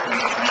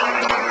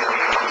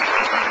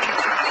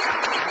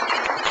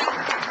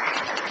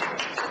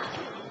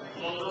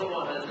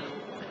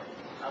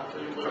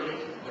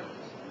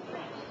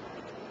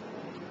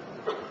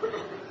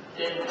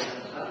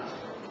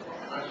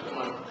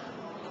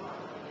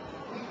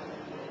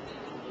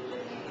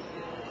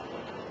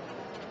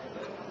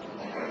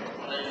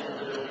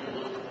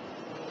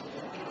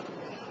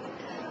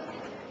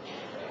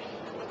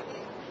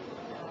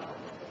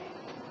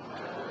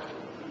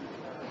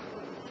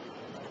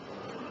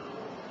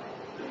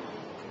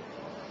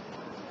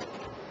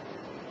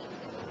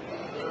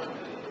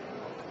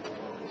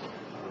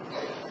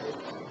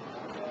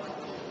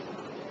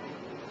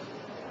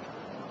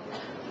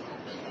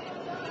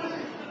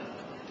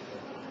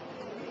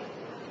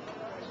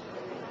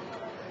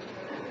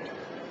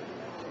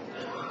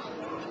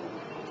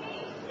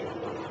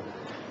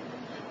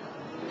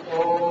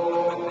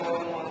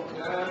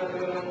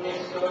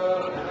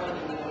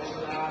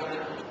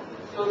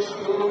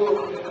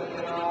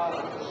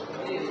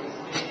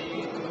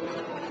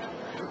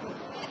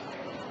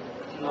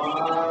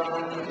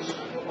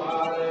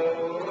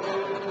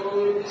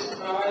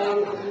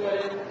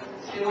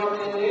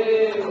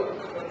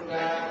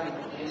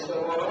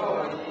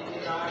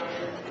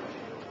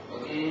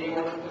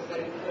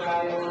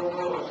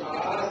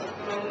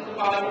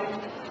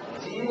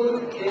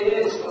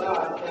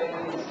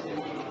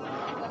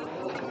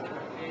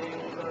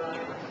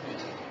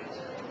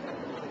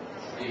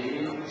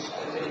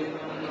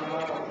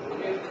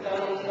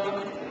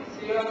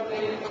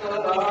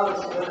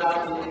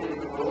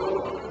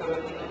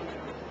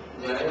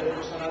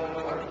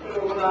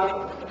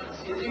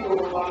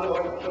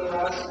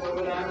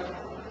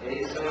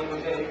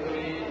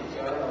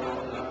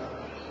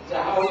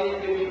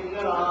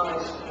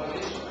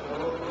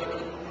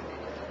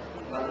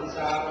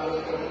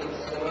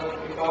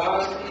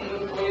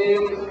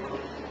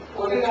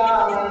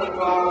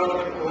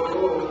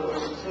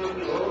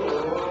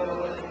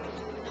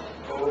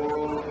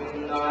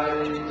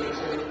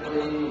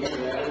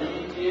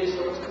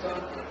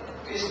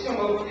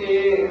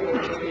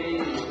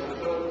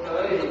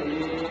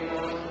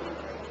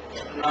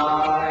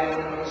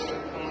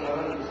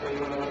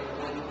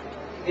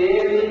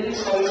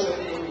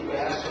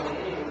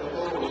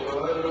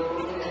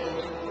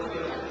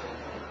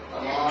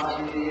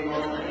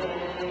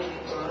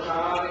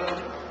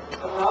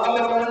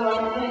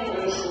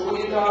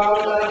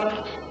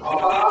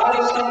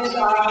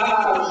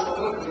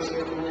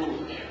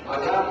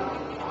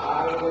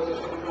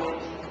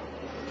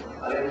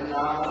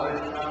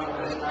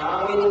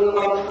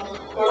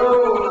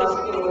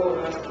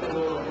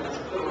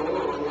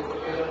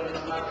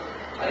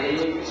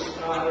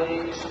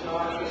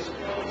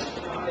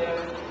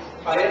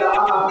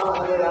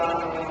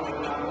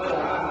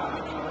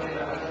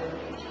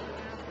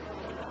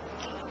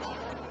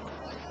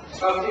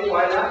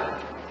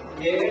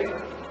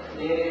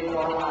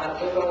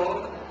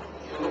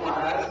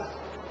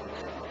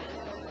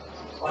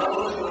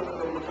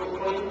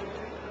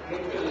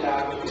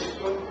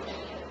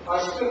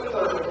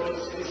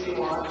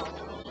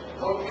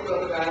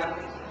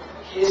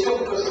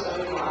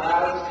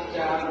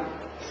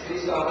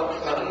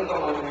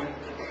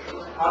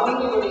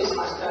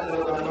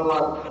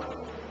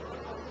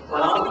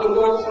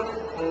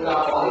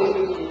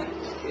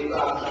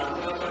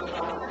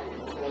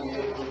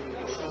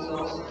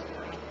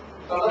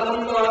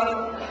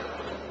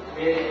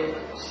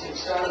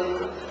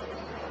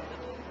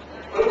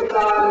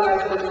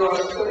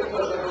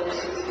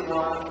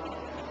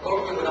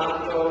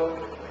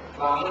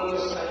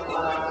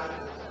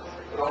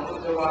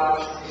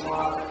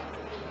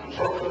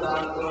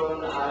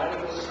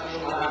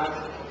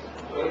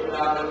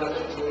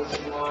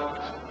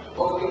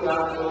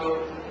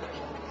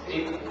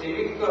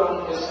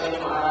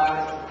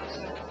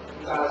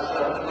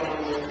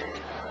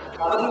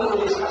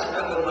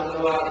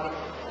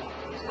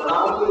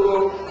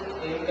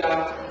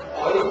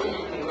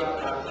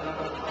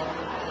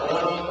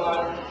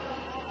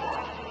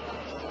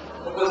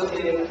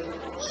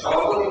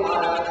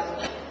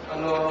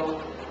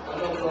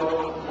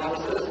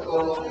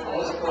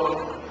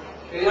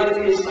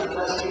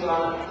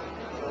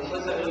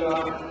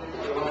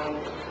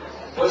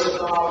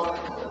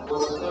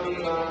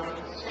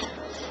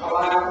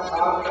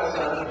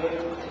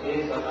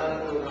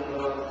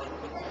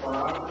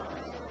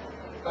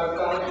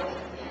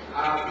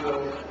 आप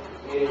लोग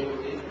मेरे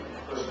प्रति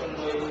प्रसन्न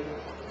हुए।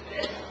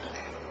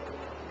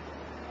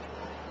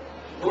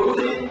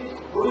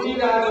 गुरु जी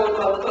का जो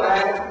तत्व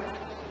है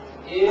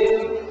ये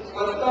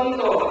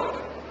अत्यंत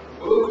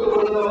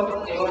गुरुत्वपूर्ण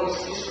एवं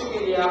शिष्य के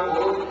लिए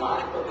बहुत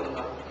महत्वपूर्ण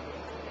है।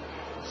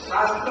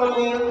 शास्त्र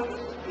में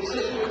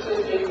विशेष रूप से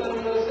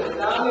चैतन्य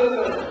सत्यानंद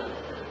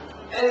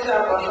ने ऐसा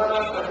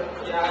वर्णना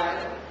किया है,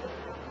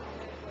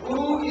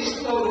 गुरु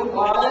कृष्ण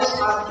रूपाय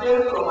शास्त्रीय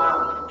प्रमाण,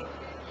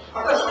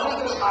 अतः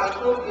समस्त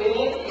शास्त्रों के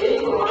यही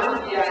प्रमाण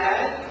किया है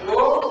जो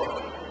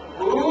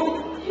गुरु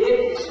ये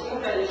कृष्ण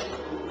का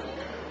स्वरूप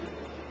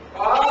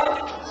और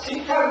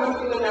शिक्षा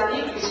गुरु का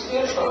यानी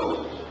कृष्ण स्वरूप,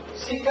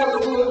 शिक्षा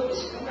गुरु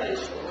कृष्ण का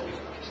स्वरूप।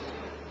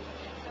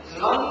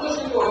 नंद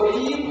सिंह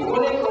होई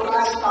भुवने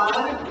प्रकाश पान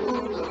गुरु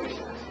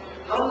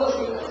नंद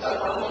सिंह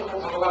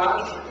भगवान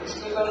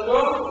कृष्ण चंद्र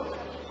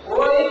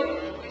कोई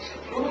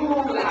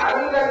गुरु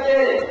धारण करके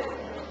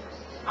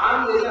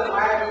आम जैसा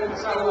माया में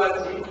फंसा हुआ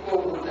जीव को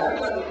उद्धार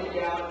करने के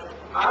लिए,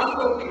 आम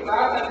को कृपा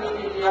करने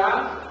के लिए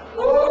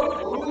वो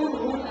गुरु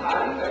रूप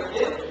धारण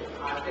करके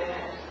आते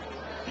हैं।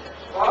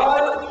 और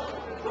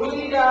गुरु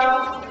जी का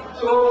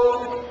जो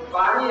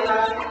वाणी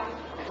है,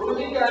 गुरु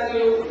जी का जो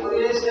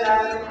उपदेश है,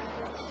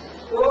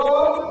 वो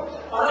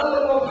परम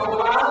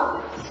भगवान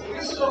श्री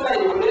कृष्ण का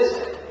उपदेश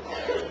है।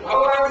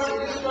 भगवान श्री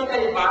कृष्ण का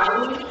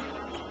वाणी,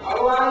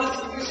 भगवान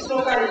श्री कृष्ण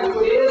का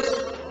उपदेश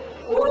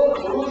वो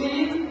गुरु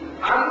जी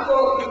हमको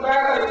कृपा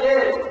करके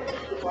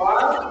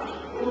और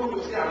गुरु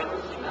से हमको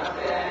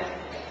सुनाते हैं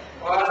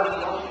और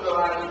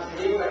मंत्रवाणी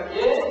से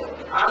करके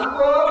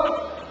हमको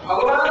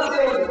भगवान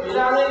से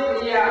मिलाने के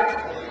लिए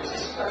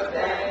कोशिश करते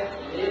हैं,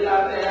 ले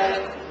जाते हैं,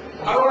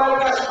 भगवान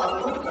का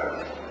सम्मुख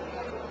करते हैं।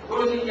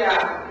 गुरु जी का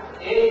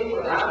एक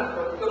प्रधान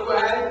कर्तव्य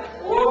है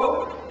वो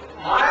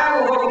माया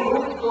को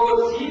मुक्त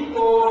को जीव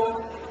को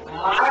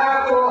माया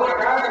को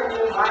हटा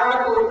करके, माया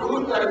को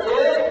दूर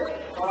करके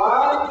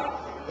और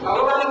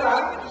भगवान का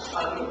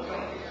सम्मुख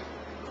करें।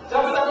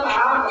 जब तक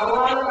आप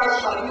भगवान का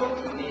सम्मुख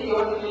नहीं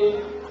होंगे,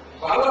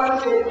 भगवान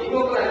से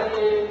विमुख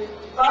रहेंगे,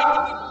 तब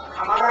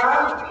हमारा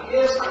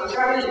ये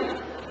संसारी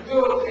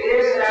जो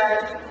क्लेश है,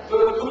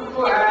 जो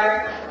दुख है,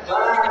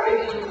 जरा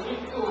बेटी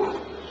मृत्यु,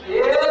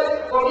 ये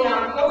कोई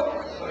हमको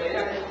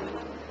छोड़ेगा नहीं।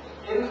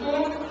 किंतु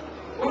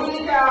गुरु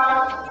जी का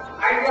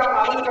आज्ञा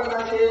पालन करना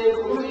चाहिए,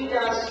 गुरु जी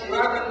का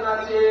सेवा करना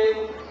चाहिए,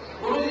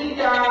 गुरु जी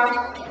का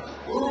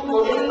गुरु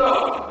गोविंद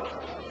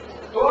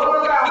दोनों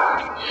का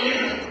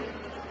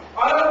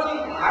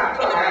अलौकिक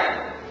महत्व है।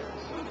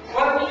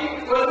 और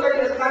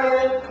कोई स्थान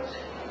है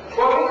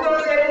गोविंद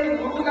से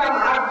गुरु का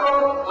महत्व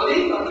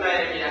अधिक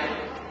बताया गया है।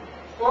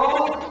 तो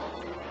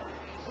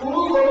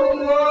गुरु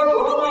गोविंद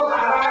दोनों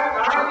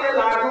कहा के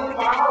लागू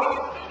पाओ,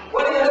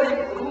 वही अधिक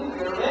गुरु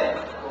में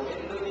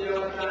गोविंद दिया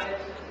होता है।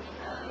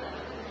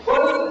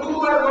 गुरु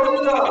और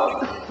गोविंद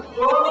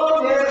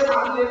दोनों मेरे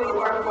सामने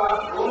प्रकट हुआ,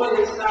 दोनों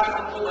एक साथ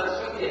हमको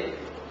दर्शन दिए।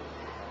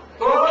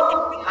 तो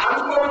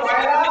हमको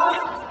पहला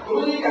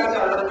गुरु जी का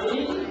चरण की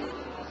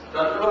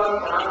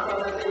दंडवत प्रणाम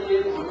करना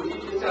चाहिए, गुरु जी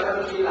के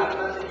चरण की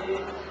लागना चाहिए।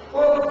 तो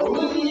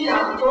गुरु जी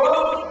हमको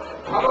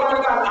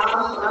भगवान का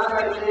नाम सुना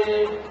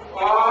करके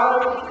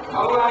और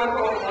भगवान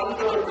को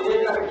मंत्र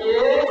दे करके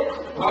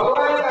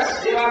भगवान का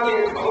सेवा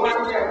में,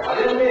 भगवान के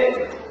भजन में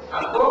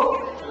हमको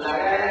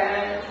लगाया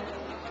है।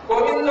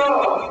 गोविंद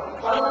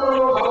परम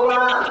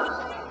भगवान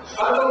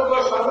सर्व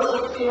को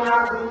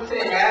सर्वशक्तिमान रूप से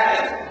है,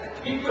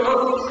 विग्रह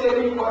रूप से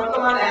भी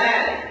वर्तमान है,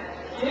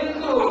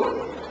 किंतु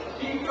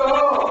विग्रह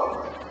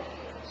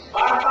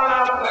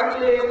वार्तालाप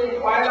करके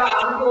पहला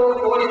हमको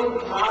कोई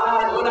माला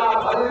झोला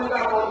भजन का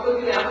मंत्र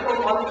के हमको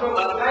मंत्र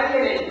बताएंगे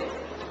नहीं,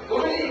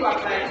 गुरु जी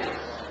बताएंगे।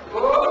 तो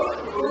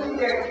गुरु जी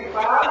की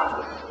कृपा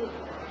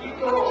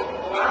विग्रह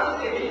भगवान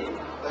से भी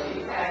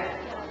बड़ी है।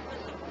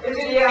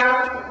 इसलिए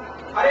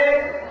हर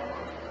एक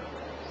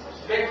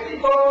व्यक्ति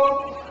को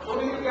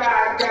गुरु जी का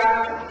आज्ञा,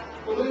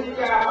 गुरु जी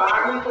का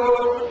वाणी को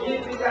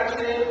इस दिशा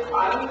से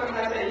पालन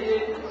करना चाहिए।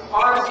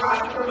 और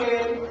शास्त्र में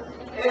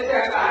ऐसा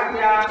कहा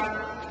गया,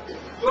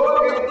 जो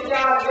व्यक्ति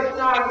का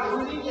जितना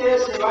गुरु जी के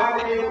सेवा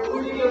में, गुरु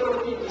जी के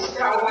प्रति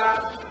निष्ठा होगा,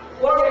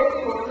 वो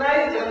व्यक्ति उतना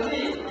ही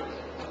जल्दी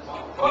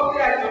भक्ति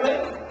राज्य में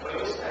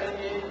प्रवेश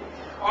करेंगे।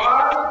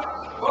 और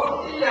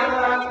भक्ति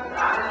हमारा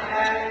ज्ञान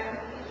है,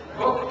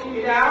 भक्ति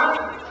बिना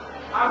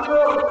हम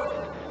लोग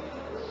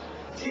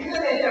जीवित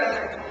नहीं कर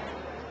सकते।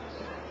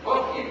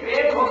 भक्ति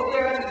प्रेम भक्ति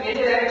अगर नहीं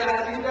रहेगा,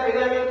 जिनका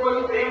हृदय में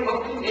कोई प्रेम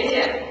भक्ति नहीं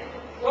है,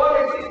 वो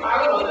व्यक्ति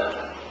पागल हो जाता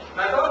है,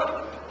 मैं तो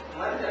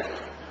मर जाएगा।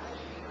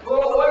 तो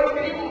वो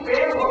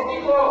प्रेम भक्ति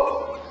को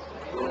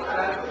गुरु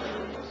महाराज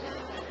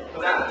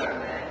प्रदान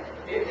करते हैं,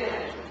 देते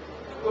हैं।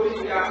 गुरु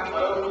जी का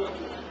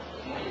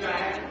महिमा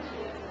है।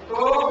 तो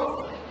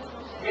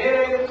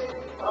मेरे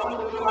परम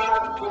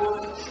पूज्यपाद जो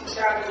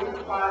शिक्षा के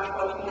उत्पाद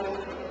पद्मों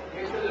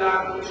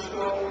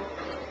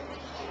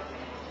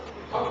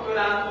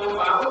भक्तनाथ को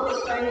बाबू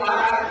कृष्ण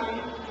महाराज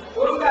की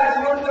उनका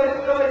जीवन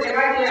चरित्र में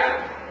देखा गया,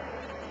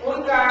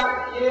 उनका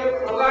ये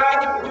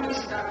प्रगाढ़ गुरु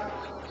निष्ठा,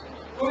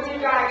 गुरु जी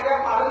का आज्ञा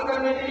पालन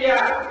करने के लिए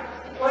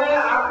उन्हें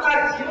अपना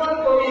जीवन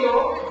को भी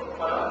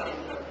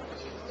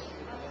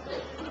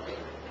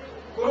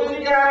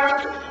जी का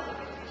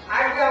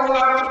आज्ञा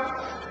हुआ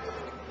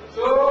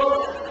जो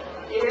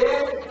ये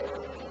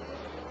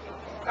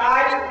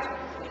कार्य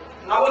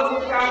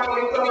नवद्वीप का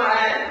परिक्रमा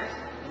है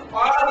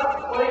और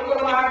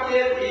परिक्रमा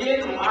के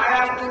दिन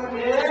मायापुर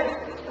में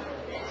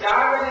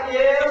जाकर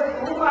के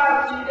गुरुवार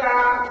का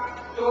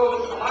जो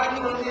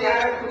समाधि मंदिर है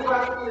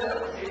गुरुवार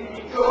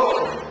की जो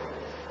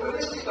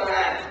प्रतिष्ठित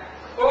है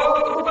तो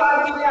गुरुवार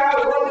का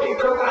वो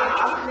भीतरों का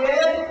हाथ में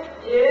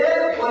ये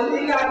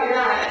बंदी का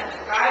देना है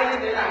कार्य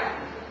देना है।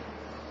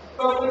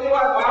 तो उसके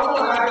बाद बाबू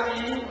महाराज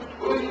जी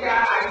गुरु जी का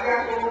आज्ञा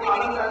को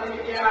पालन करने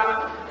के लिए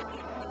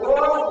वो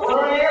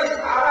उन्होंने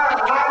सारा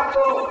रात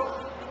को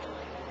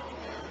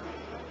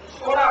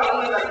सोना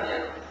बंद कर दिया,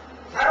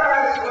 सारा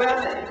रात सोया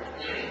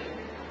नहीं,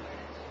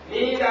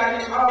 नींद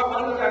आदि सब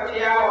बंद कर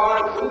दिया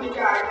और गुरु जी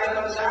का आज्ञा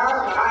अनुसार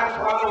रात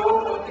भर वो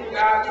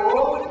पत्रिका को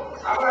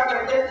सारा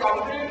करके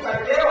कंप्लीट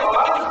करके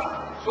और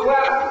सुबह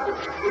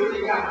गुरु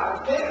जी का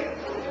हाथ में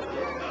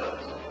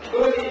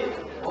गुरु जी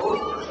बहुत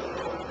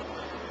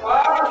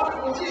और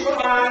उसी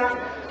समय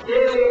ये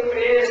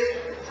प्रेस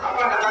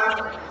छापाना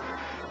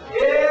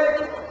ये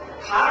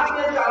हाथ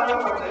में डालना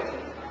पड़ते थे,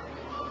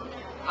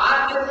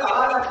 हाथ में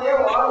डाला रखे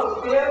और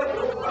उसमें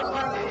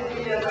भस्मा देने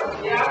के लिए सब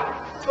किया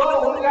तो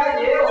उनका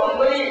ये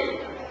उंगली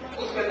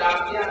उसमें डाल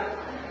दिया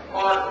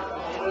और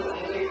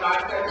उंगली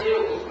काट करके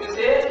उसमें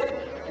से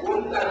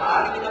खून का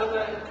धार निकल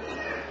गए।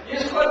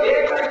 इसको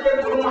देख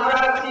करके गुरु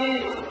महाराज जी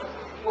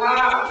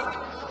वहाँ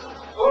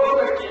छोड़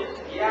करके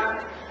किया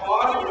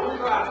और गुरु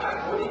का अपना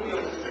घोड़ी के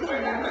ऊपर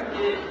बैठा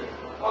करके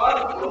और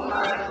गुरु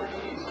महाराज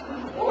जी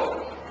वो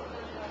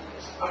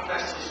अपना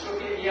शिष्यों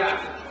के लिया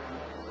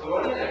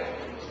रोने लगे।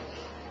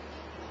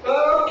 तो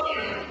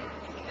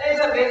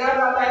ऐसा देखा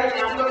जाता है कि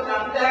हम लोग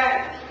जानते हैं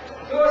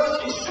जो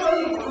शिष्य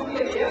ही गुरु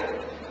के लिए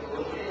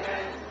रोते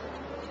हैं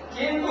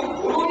किंतु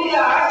गुरु भी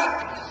आज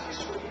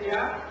शिष्य के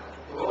लिए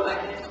रो रहे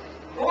हैं।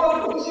 वो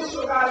गुरु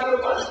शिष्य का जो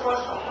परस्पर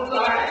संबंध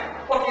है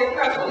वो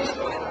कितना घनिष्ठ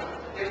होगा,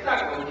 कितना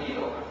गंभीर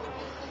होगा।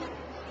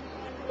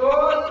 तो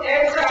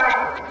ऐसा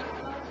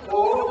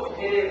वो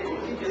मेरे गुरु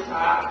जी के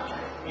साथ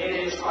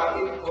मेरे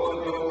स्वादिष्ट को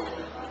जो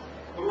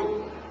गुरु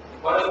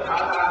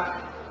वरदाता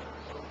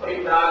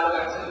परिवार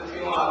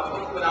लक्ष्मण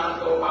आत्मनाम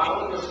तो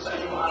बावन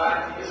गोस्वामी महाराज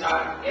जी के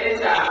साथ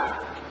ऐसा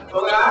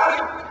होगा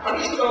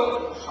घनिष्ठ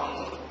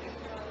संबंध।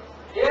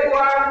 एक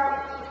बार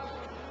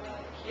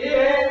ये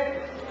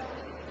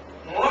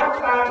मठ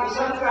का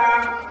मिशन का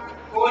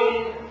कोई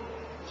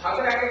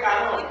झगड़ा के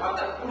कारण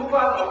मतलब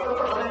गुरुवार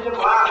डॉक्टर होने के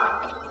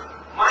बाद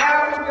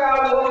मायापुर का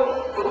वो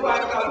गुरुवार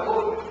का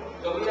भोग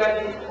जोगिया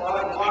जी और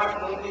मठ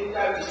मंदिर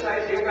का विषय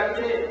लेकर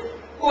के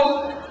कुछ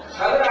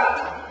झगड़ा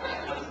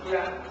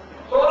किया।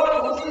 तो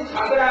उसी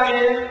झगड़ा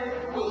में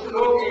कुछ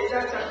लोग ऐसा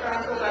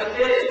चक्रांत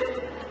करके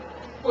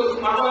कुछ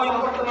मामला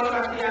मुकदमा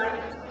कर दिया।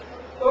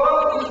 तो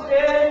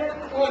उससे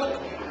कुछ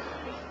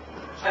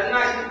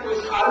सन्यासी कुछ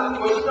साधु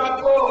वैष्णव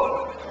को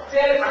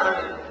जेल खाना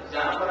में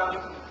जाना पड़ा।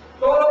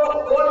 तो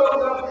वो लोग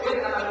जब जेल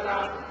खाना लगा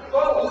तो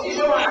उसी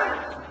समय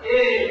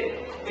ये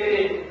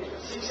मेरे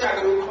शिक्षा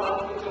गुरु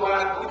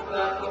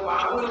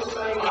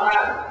गोस्वामी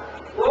महाराज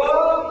वो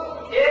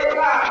एक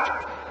बार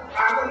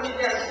ठाकुर जी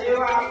का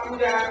सेवा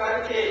पूजा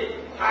करके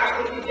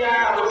ठाकुर जी का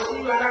रोटी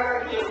बना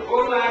करके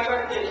भोग लगा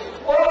करके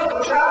वो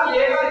प्रसाद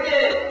ले करके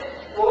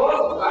वो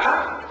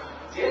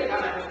जेल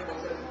खाना में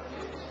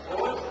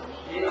पहुंचे।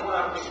 ये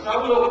हमारा वैष्णव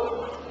लोग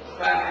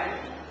का है।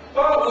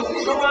 तो उसी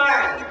समय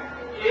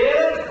ये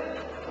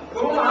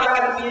गुरु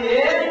महाराज जी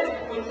ने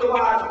कुछ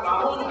बार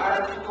बाबू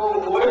महाराज जी को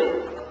वही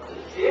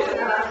जेल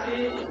खाना से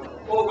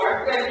वो बैठ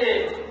करके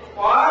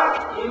और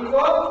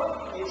इनको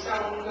दीक्षा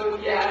मंत्र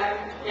किया है।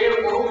 ये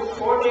बहुत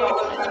छोटे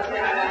अवस्था से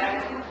आया है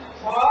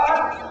और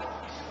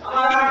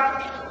हमारा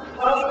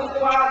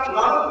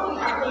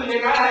ठाकुर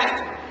लिखा है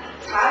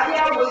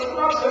सारिया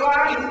वैष्णव सेवा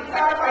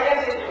हिस्सा पाया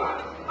से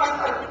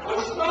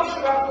वैष्णव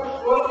सेवा को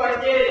छोड़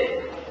करके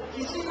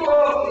किसी को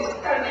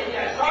रिश्ता नहीं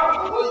है, सब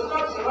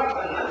वैष्णव सेवा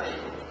करना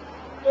चाहिए।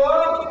 तो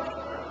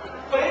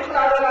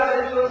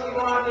जो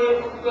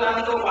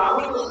तो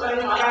बाबू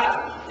गोस्वामी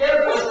महाराज ये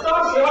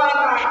वैष्णव सेवा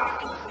का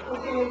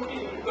उनकी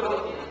फिक्र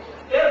होती है।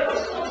 ये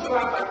वैष्णव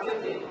सेवा करते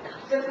थे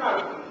जितना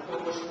तो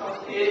वैष्णव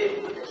थे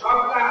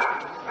सबका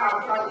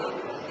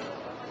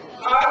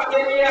आपके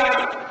लिए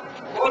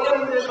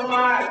भोजन के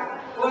समय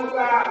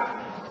उनका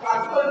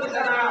पात्र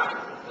दिखाना,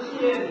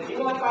 उसमें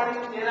नियम पानी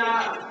देना,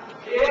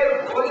 फिर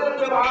भोजन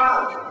के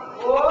बाद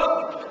वो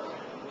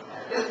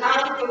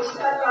स्थान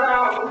प्रतिष्ठा करना,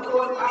 उनको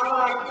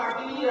खाना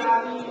काटी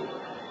आदि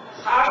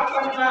साफ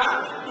करना,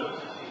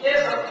 ये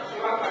सब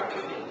सेवा करते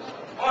थे।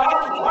 और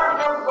मठ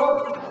का भोग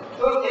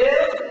जो थे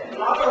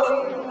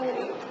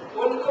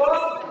उनको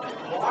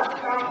मठ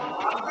का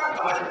माता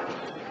कहा जाता है।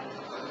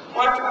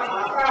 मठ का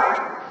माता है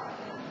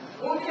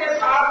उनके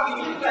साथ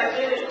मिल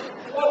करके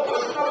वो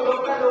वैष्णव लोग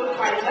का जो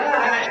पायखाना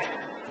है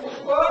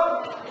उसको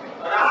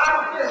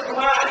रात के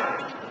समय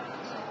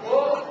वो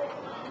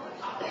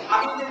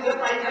अभी जैसे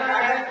पायखाना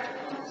है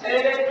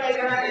शहर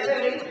पायखाना ऐसे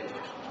नहीं,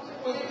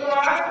 उसके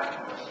बाद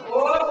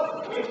वो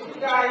मिट्टी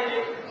का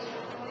एक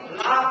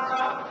नाक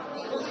था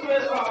उसमें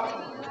सब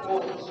वो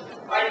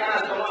पायखाना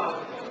जमा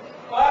होते हैं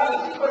और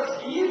उसी को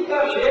सील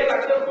कर ले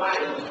करके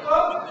वायु को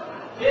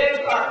फेंक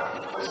कर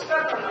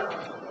परिष्कार करना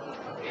पड़ता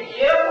है।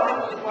 ये हम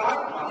बात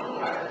मालूम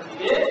है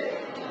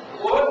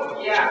वो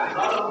किया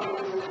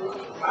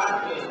बात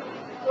में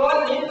तो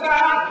इनका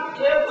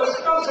ये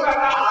पुस्तक का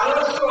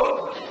आदर्श को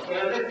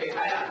मैंने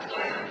दिखाया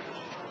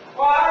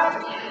और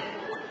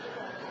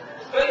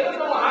कई तो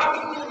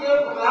महापुरुष के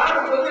प्रधान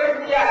प्रोजेक्ट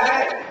किया है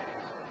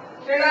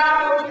तेरा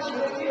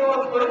स्मृति और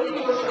बड़ी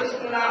और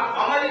संस्कृति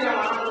हमारी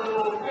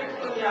जमानों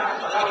पेट्रोलिया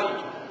पढ़ाई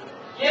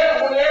ये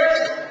हुए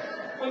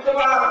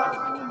कुतबा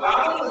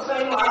बाबू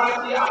मुस्लिम महाराज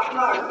जी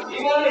अपना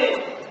जीवन में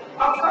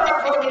अक्षर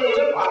अक्षर में ये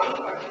पालन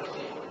करते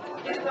थे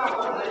कितना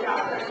पर नहीं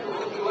आता है तो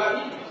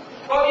दिवाली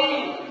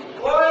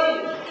कोई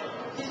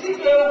किसी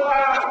के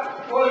ऊपर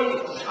कोई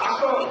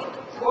शासन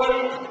कोई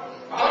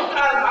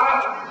अहंकार भाव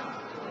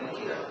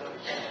नहीं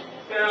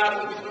रखता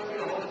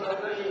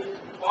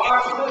और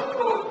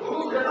उसको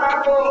दूरता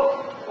को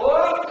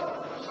और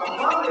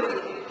सम्मान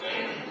देते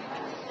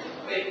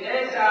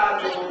ऐसा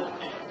जो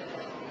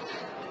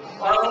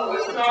परम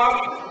वैष्णव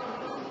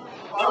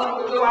परम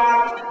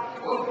बुद्धवाद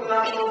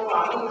भक्तनाम को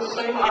बाबू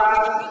मुस्लिम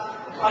महाराज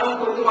परम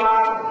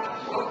बुद्धवाद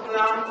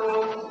भक्तनाम को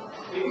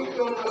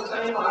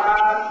मुस्लिम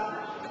महाराज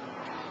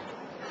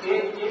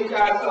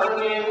इनका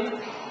सरनेम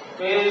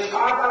मैं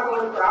साता को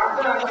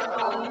प्रार्थना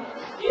करता हूँ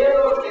ये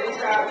लोग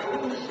ऐसा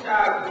गुरु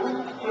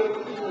के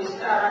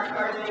निष्ठा रख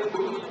करके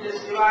गुरु की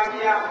सेवा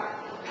किया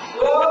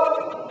तो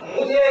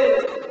मुझे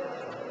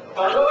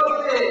परलोक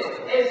से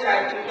ऐसा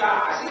इनका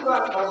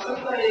आशीर्वाद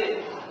पसंद है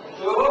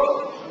जो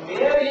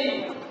मेरी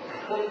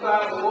उनका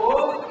वो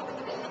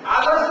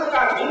आदर्श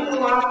का बिंदु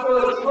आपको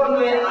जीवन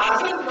में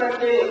आसन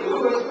करके गुरु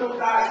वैष्णव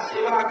का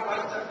सेवा कर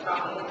सकता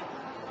हूँ।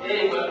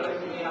 यही बोलकर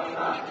मैं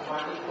अपना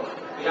वाणी को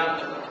विराम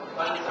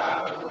करता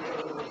हूँ।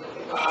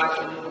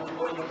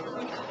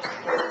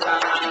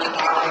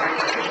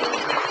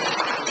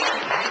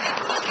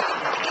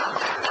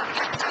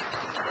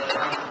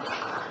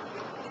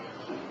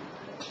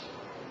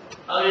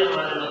 अभी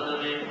हमारे मतलब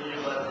में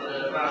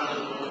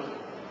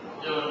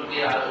जो उनके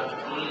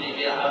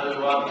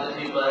आविर्भाव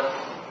तिथि पर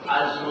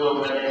आज सुबह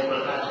मैंने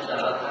प्रकाश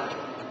डाला था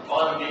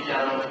और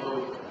विचारों को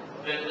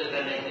व्यक्त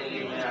करने के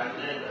लिए मैं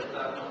आग्रह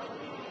करता हूँ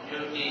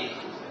क्योंकि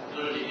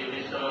गुरु जी के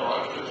विषय में और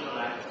कुछ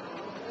सुना है।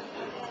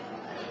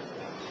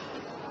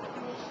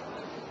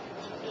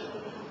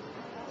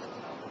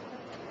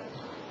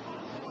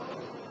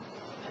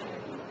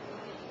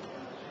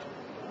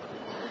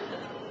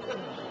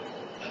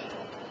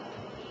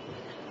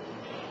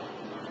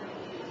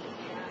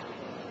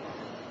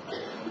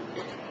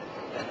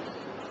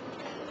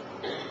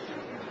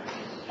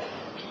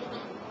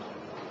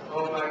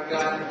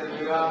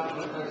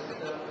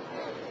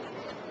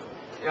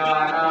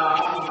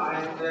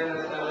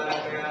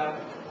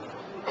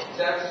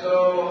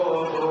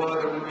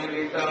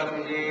 चक्षुर्मिलितं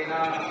येन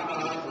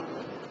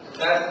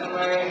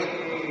तस्मै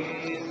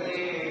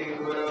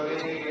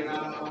श्रीगुरवे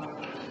नमः।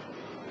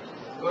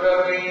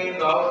 गुरवे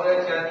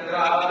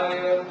गौरचन्द्राय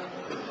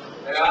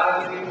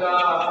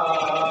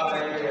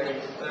राधिकाय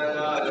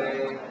सदाय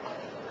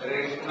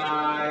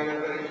कृष्णाय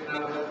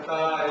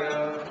कृष्णभक्ताय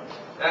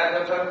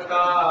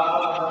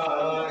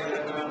तद्भक्ताय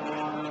नमो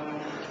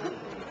नमः।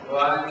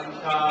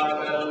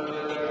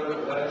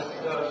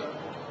 वाञ्छाकल्पतरुभ्यश्च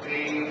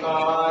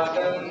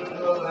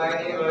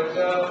कृपासिन्धुभ्यैव च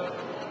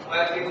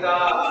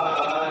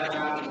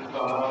पतितानां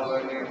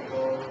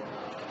पावनेभ्यो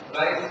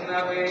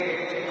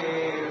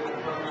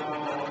वैष्णवेभ्यो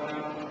नमो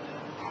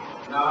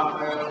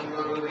नमः।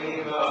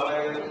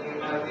 गुरुदेवाय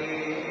धीमहि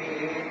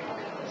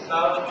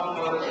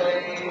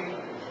सर्वमूर्तये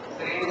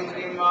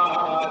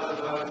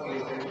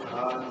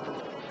श्रीमद्भक्तिसिद्धान्त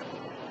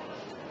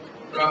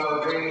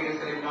प्रभवे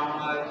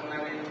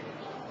श्रीमहात्मने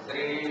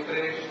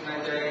श्रीकृष्ण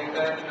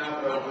चैतन्य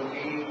प्रभु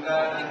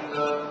नित्यानंद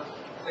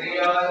श्री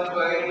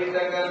अद्वैत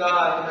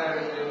गदाधर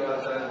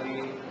शिवासादि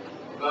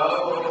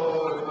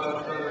गौर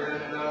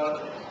भक्तवृंद।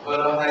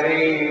 बोलो हरे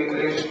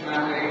कृष्ण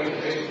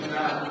कृष्ण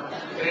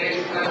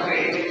कृष्ण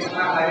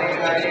हरे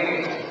हरे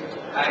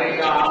हरे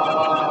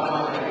राम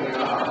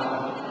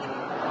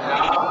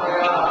राम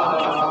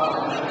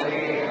राम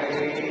हरे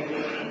हरे।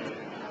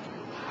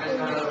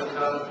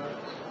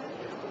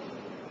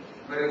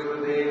 मेरे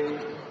गुरुदेव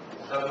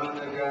समन्त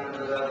ज्ञान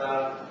प्रदाता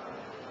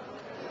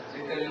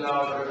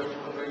शीतललाभ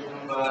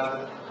विष्णुपाद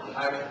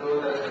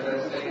अष्टोदश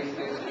सदस्य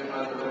श्री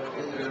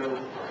श्रीमद्भक्ति श्रीरूप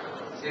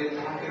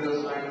सिद्धांत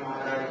गोस्वामी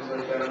महाराज के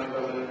चरण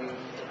कमल में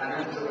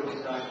अनंत कोटि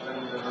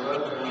साष्टांग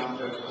दंडवत प्रणाम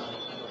करता हूँ।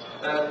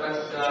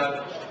 तत्पश्चात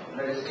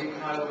मेरे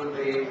शिक्षा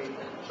गुरुदेव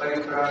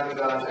परिप्राजक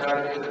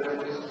आचार्य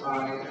जगदीश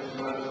स्वामी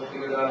श्रीमद्भक्ति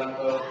वेदांत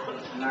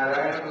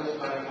नारायण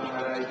गोस्वामी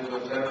महाराज जी को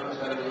चरण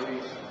सर्वोपरि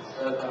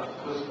तथा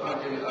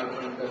पुष्पांजलि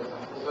अर्पण करता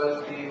हूँ।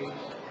 उपस्थित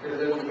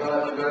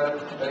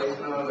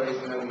वैष्णव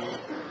वैष्णवी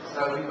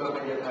सभी को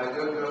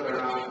यथायोग्य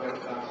प्रणाम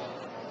करता हूँ।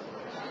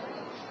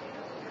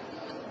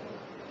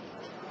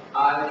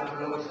 आज हम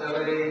लोग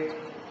सवेरे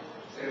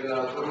श्री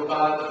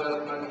गुरुपाद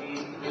की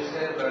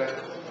विषय पर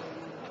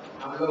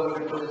हम लोगों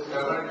ने कुछ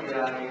श्रवण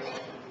किया है।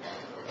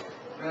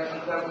 मैं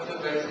उनका कुछ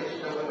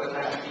वैशिष्ट को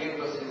बताने की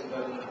कोशिश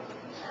करूंगा।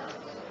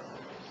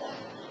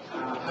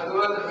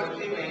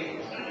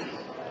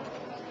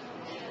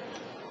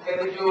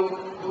 कहते जो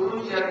गुरु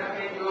चरण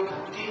में जो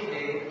भक्ति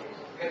है,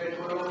 कहते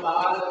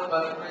गुरुपाद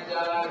पद्म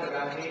जला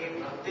रहे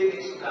भक्ति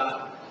निष्ठा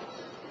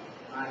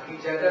की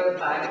जगत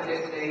तारी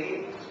जैसे ही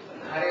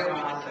हरे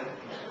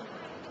महाशक्ति।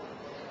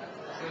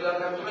 श्री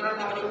लक्ष्मण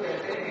ठाकुर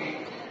कहते हैं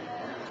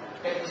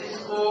कि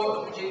जिसको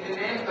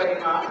जितने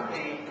परिमाण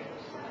में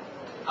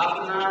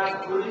अपना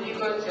गुरु जी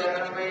को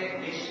चरण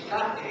में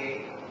निष्ठा है,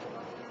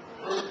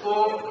 उसको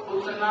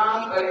उतना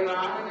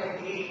परिमाण में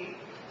ही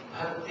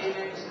भक्ति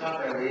में उसका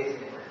प्रवेश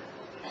है।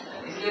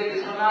 इसलिए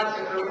विश्वनाथ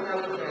चक्रवर्ती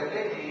ठाकुर कहते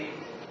हैं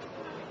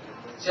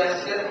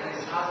जस्य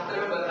शास्त्र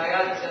में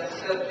बताया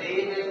जस्य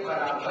देवे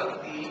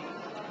पराभक्ति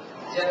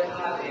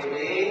जथा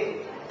देवे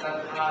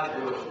तथा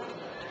जो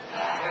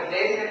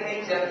जैसे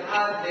नहीं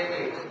जथा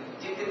देवे,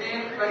 जितने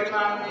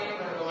परिमाण में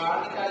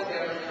भगवान का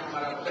चरण में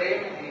हमारा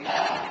प्रेम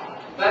है,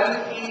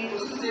 बल्कि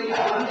उससे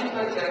गुरु जी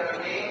का चरण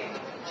में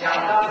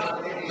ज्यादा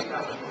भक्ति निष्ठा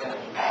बन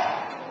जाती।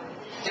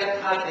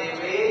 जथा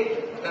देवे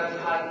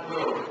तथा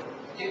गुरु,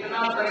 जितना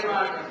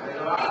परिमाण में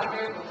भगवान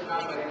में उतना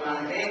परिमाण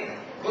में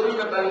गुरु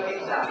में बल्कि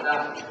ज्यादा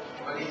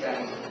होनी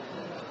चाहिए।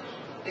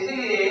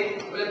 इसलिए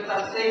बोले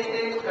तस्से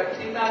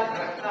कठिनता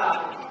घटता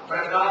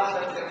प्रकाश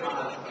सत्य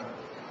महात्मा,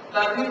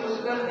 तभी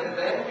उसका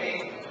हृदय में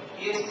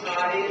ये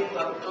सारे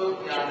तत्व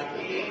ज्ञान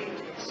की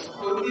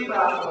स्फूर्ति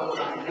प्राप्त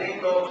होता है, नहीं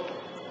तो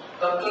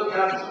तत्व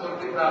ज्ञान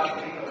स्फूर्ति प्राप्त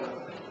नहीं होता।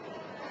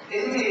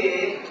 इसलिए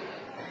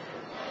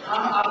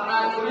हम अपना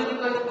गुरु जी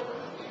को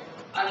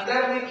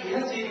अंदर में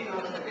यह चीज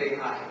हमने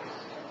देखा है।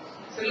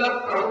 श्रील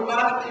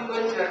प्रभुपाद जी को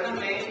चरण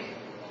में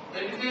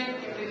इनके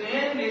कितने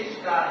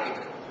निष्ठा है।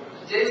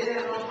 जैसे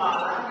हम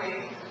माला में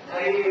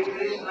हरे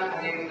कृष्ण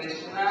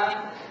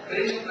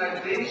कृष्ण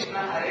कृष्ण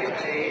हरे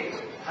हरे,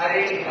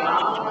 हरे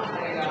राम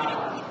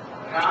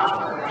राम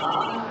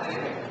राम हरे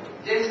हरे,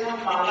 जैसे हम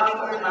माला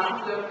पर नाम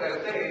जप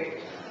करते हैं,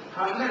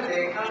 हमने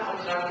देखा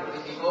अपना गुरु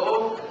जी को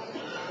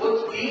वो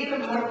 3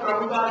 भर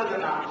प्रभुपाद का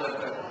नाम जप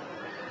करते,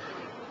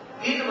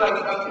 3 भर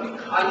कभी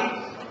खाली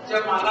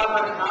जब माला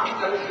पर नाम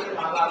जप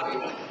माला पे,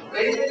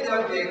 वैसे जब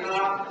देखा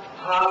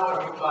हा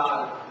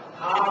प्रभुपाद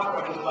हा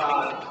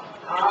प्रभुपाद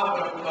हा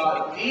प्रभुपाद,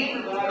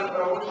 3 बार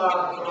प्रभुपाद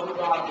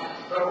प्रभुपाद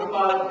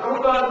प्रभुपाद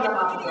प्रभुपाद का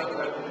नाम जप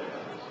करते थे।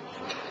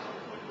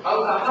 और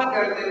कहा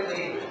करते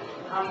थे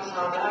हम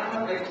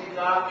साधारण व्यक्ति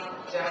का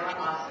चरण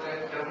आश्रय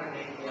ग्रहण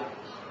नहीं किया,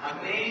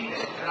 हमने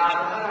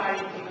राधा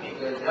रानी की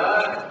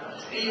निगजर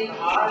श्री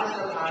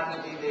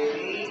भारती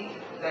देवी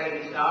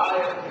दैनिकाय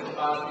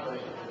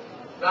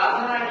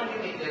राधा रानी की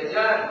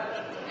निगजर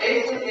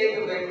ऐसे एक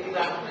व्यक्ति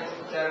का हमने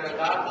चरण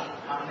का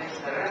हमने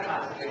शरण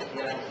आश्रय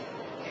किया है।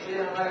 इसलिए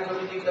हमारे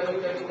गुरु जी कभी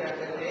कभी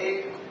कहते थे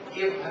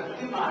ये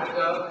भक्ति मार्ग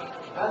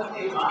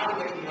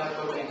किया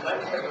तो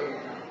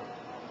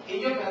ये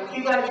जो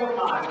भक्ति का जो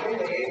मार्ग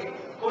है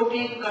कोटि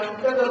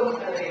कंठ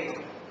है,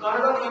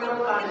 करोड़ों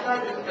करोड़ों कांटा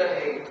युक्त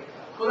है,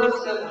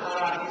 पुरस्य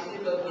धारा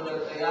निश्चित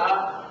दुर्गतया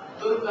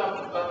दुर्गम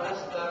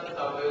पथस्तर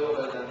तवयो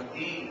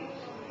वदंती।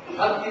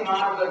 भक्ति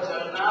मार्ग पर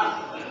चलना,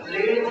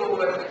 ब्लेड को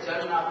ऊपर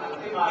चलना,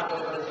 भक्ति मार्ग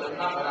पर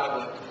चलना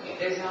बराबर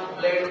जैसे हम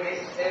ब्लेड में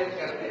सेट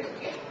करते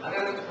हैं,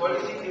 अगर थोड़ी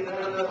सी इधर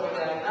उधर हो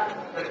जाए ना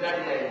तो कट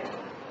जाएगा।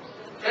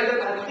 जब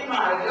भक्ति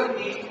मार्ग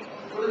भी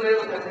गुरुदेव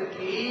कहते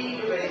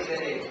ठीक वैसे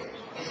है,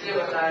 इसलिए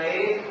बताए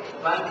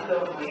बंद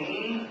हुई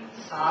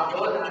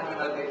सावधान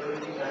करते गुरु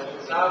जी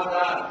कहते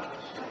सावधान।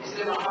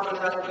 इसलिए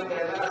महाप्रसाद में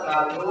कहता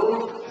साधु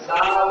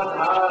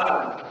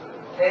सावधान,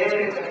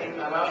 ठहर कहीं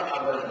तरफ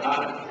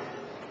अवधान,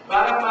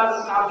 बार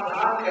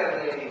सावधान कर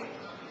रहे हैं।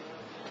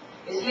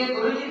 इसलिए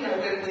गुरु जी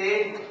कहते थे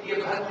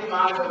ये भक्ति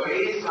मार्ग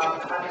बड़ी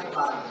सावधानी की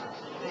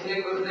मार्ग।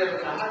 इसलिए गुरुदेव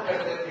कहा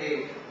करते थे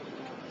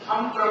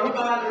हम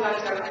प्रभुपाद का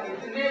चरण,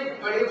 इतने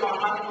बड़े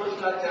महान पुरुष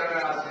का चरण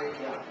आश्रय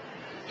किया,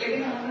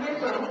 लेकिन हमने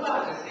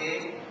प्रभुपाद से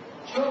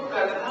जो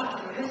कथा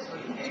हमने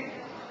सुनी है,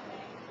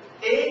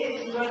 एक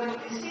जीवन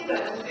इसी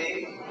तरह से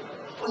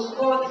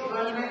उसको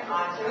जीवन में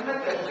आचरण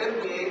करते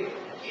हुए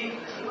इस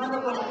जीवन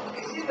को हम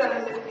इसी तरह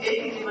से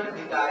एक जीवन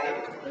बिताए,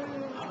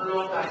 हम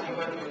लोगों का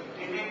जीवन में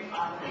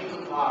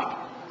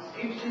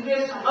इतने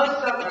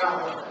समस्या भरा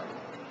हुआ है।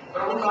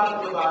 प्रभुपाद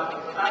के बाद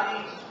पता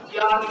नहीं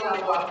क्या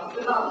हुआ,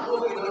 इतना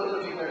लोग इधर उधर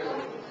बिगड़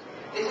गए।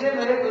 इसलिए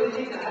मेरे गुरु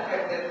जी कहा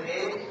करते थे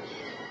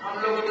हम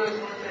लोग जो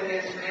सुनते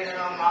हैं स्नेह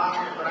मान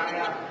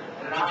प्राणा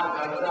राम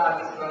गंगा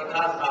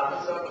स्पर्धा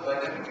साधु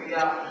भजन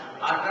क्रिया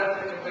आनंद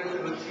में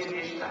रुचि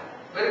निष्ठा,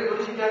 मेरे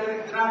गुरु जी कहते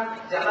इतना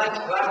ज्यादा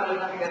छलांग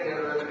लगाने की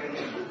जरूरत नहीं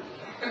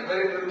है।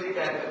 मेरे गुरु जी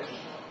कहते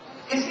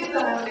इसी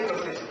तरह से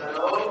कोशिश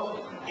करो,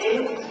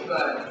 एक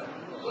जीवन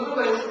गुरु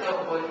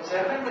वैष्णव को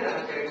चरण में रह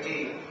करके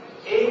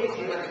एक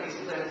जीवन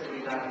किसी तरह से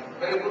बिताए।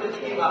 मेरे गुरु जी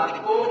की बात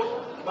को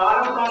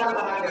बार बार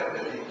कहा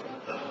करते थे।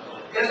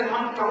 जब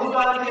हम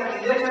प्रभुपाद के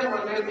निजन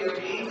होते हुए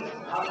भी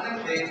हमने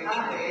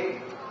देखा है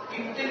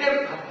कितने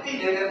भक्ति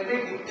जगत में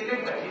कितने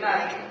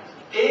कठिनाई,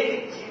 एक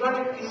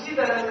जीवन किसी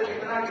तरह से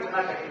बितना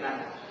कितना कठिनाई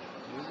है।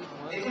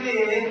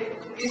 इसलिए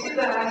किसी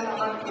तरह से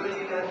हमारे गुरु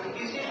जी कहते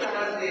किसी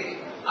तरह से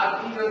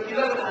अपनी जो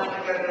तिलक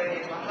धारण कर रहे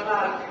हैं, मंगला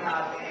आरती में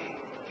आते हैं,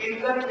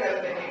 कीर्तन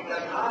करते हैं,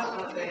 कथा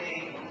सुनते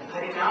हैं,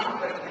 हरिनाम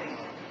करते हैं,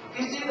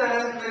 किसी तरह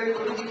से मेरे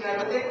गुरु जी कह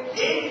रहे थे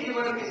एक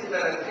जीवन किसी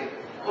तरह से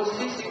वो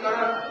शिष्य का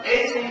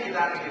ऐसे ही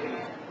बिताने के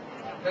लिए।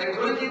 मेरे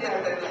गुरु जी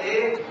कहते थे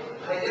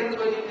भजन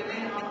को जितने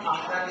हम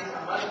आसानी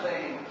समझ रहे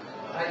हैं,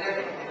 भजन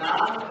इतना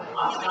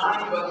आसान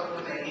वस्तु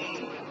नहीं।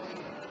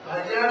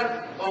 भजन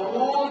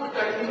बहुत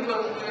कठिन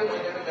वस्तु है,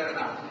 भजन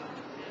करना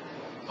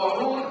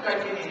बहुत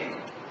कठिन है।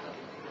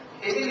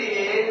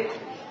 इसलिए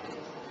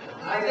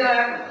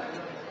भजन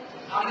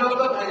हम लोग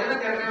तो भजन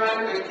करने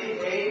वाले व्यक्ति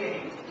है ही नहीं।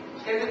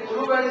 कहते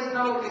गुरु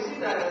वैष्णव किसी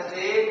तरह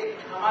से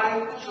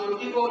हमारी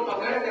चोटी को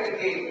पकड़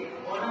करके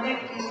उन्होंने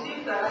किसी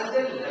तरह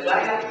से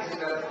लगाया, किसी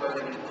तरह से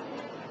भजन,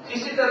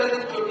 किसी तरह से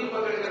चोटी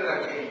पकड़ कर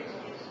रखे,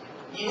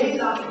 यही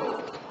समझो।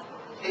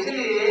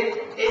 इसलिए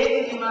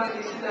एक जीवन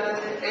किसी तरह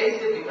से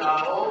ऐसे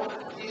बिताओ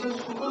जिसमें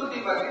सुकृति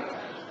बने,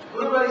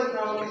 गुरु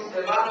वैष्णव की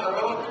सेवा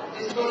करो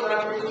जिसको तरह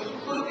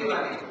सुकृति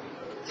बने।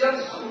 जब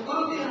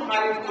सुकृति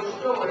हमारी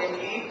पुष्ट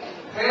होगी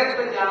फिर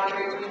तो जाकर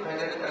कोई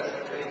भजन कर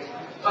सकते हैं।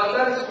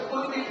 अगर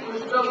सुकृति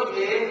पुष्ट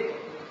हुए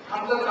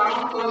हम तो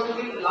काम को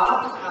भी लाभ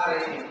खा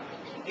रहे हैं,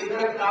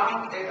 इधर काम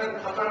इधर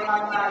थप्पड़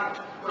मारना है,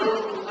 रोज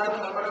उधर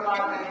थप्पड़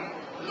मार रहे हैं,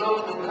 लोग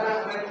उधर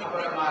हमें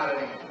थप्पड़ मार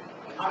रहे हैं,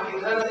 हम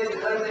इधर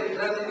से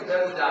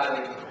इधर जा रहे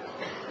हैं।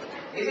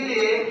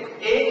 इसलिए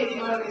एक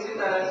जीवन किसी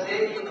तरह से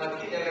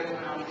भक्ति जगत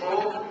में हमको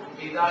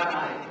बिताना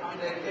है। हम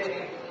देखते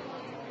हैं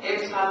एक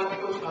साल में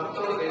कुछ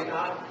भक्तों को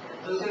देखा,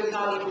 दूसरे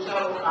साल पूछा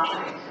वो कहाँ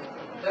है,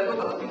 जब वो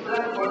भक्ति पूरा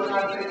छोड़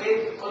छाड़ते थे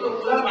वो तो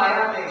पूरा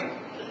माया में है,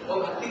 वो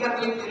भक्ति का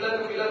कोई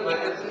तिलक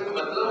भजन से कोई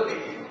मतलब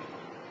नहीं।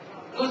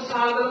 कुछ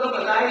साल तो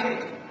पता ही नहीं।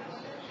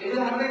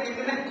 इसलिए हमने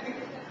कितने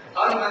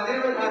और मंदिर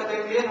में जाते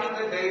हुए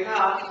हमने देखा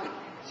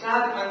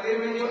शायद मंदिर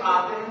में जो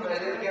आते हैं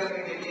भजन करने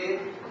के लिए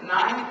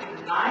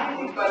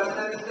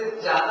 90% से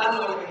ज्यादा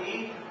लोग ही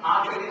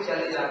आकर के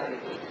चले जाते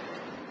हैं।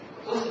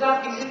 उसका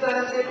किसी तरह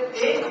से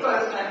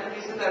 1%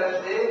 किसी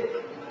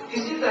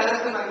तरह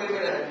से मंदिर में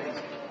रहते हैं।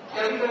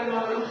 कभी कभी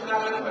हम लोग उसका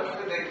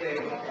मंदिर देखते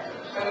हैं,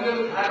 कभी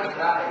कभी घर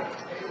भरा है,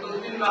 कुछ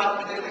दिन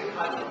बाद देखते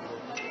खाली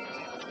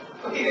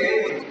कोई रहे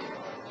नहीं।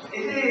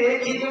 इसलिए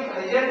ये जो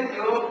भजन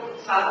जो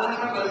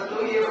साधारण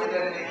वस्तु ये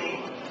भजन नहीं।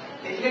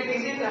 इसलिए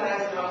किसी तरह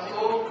से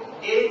हमको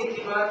एक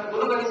जीवन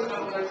गुरु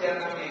वैष्णव के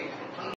चरण में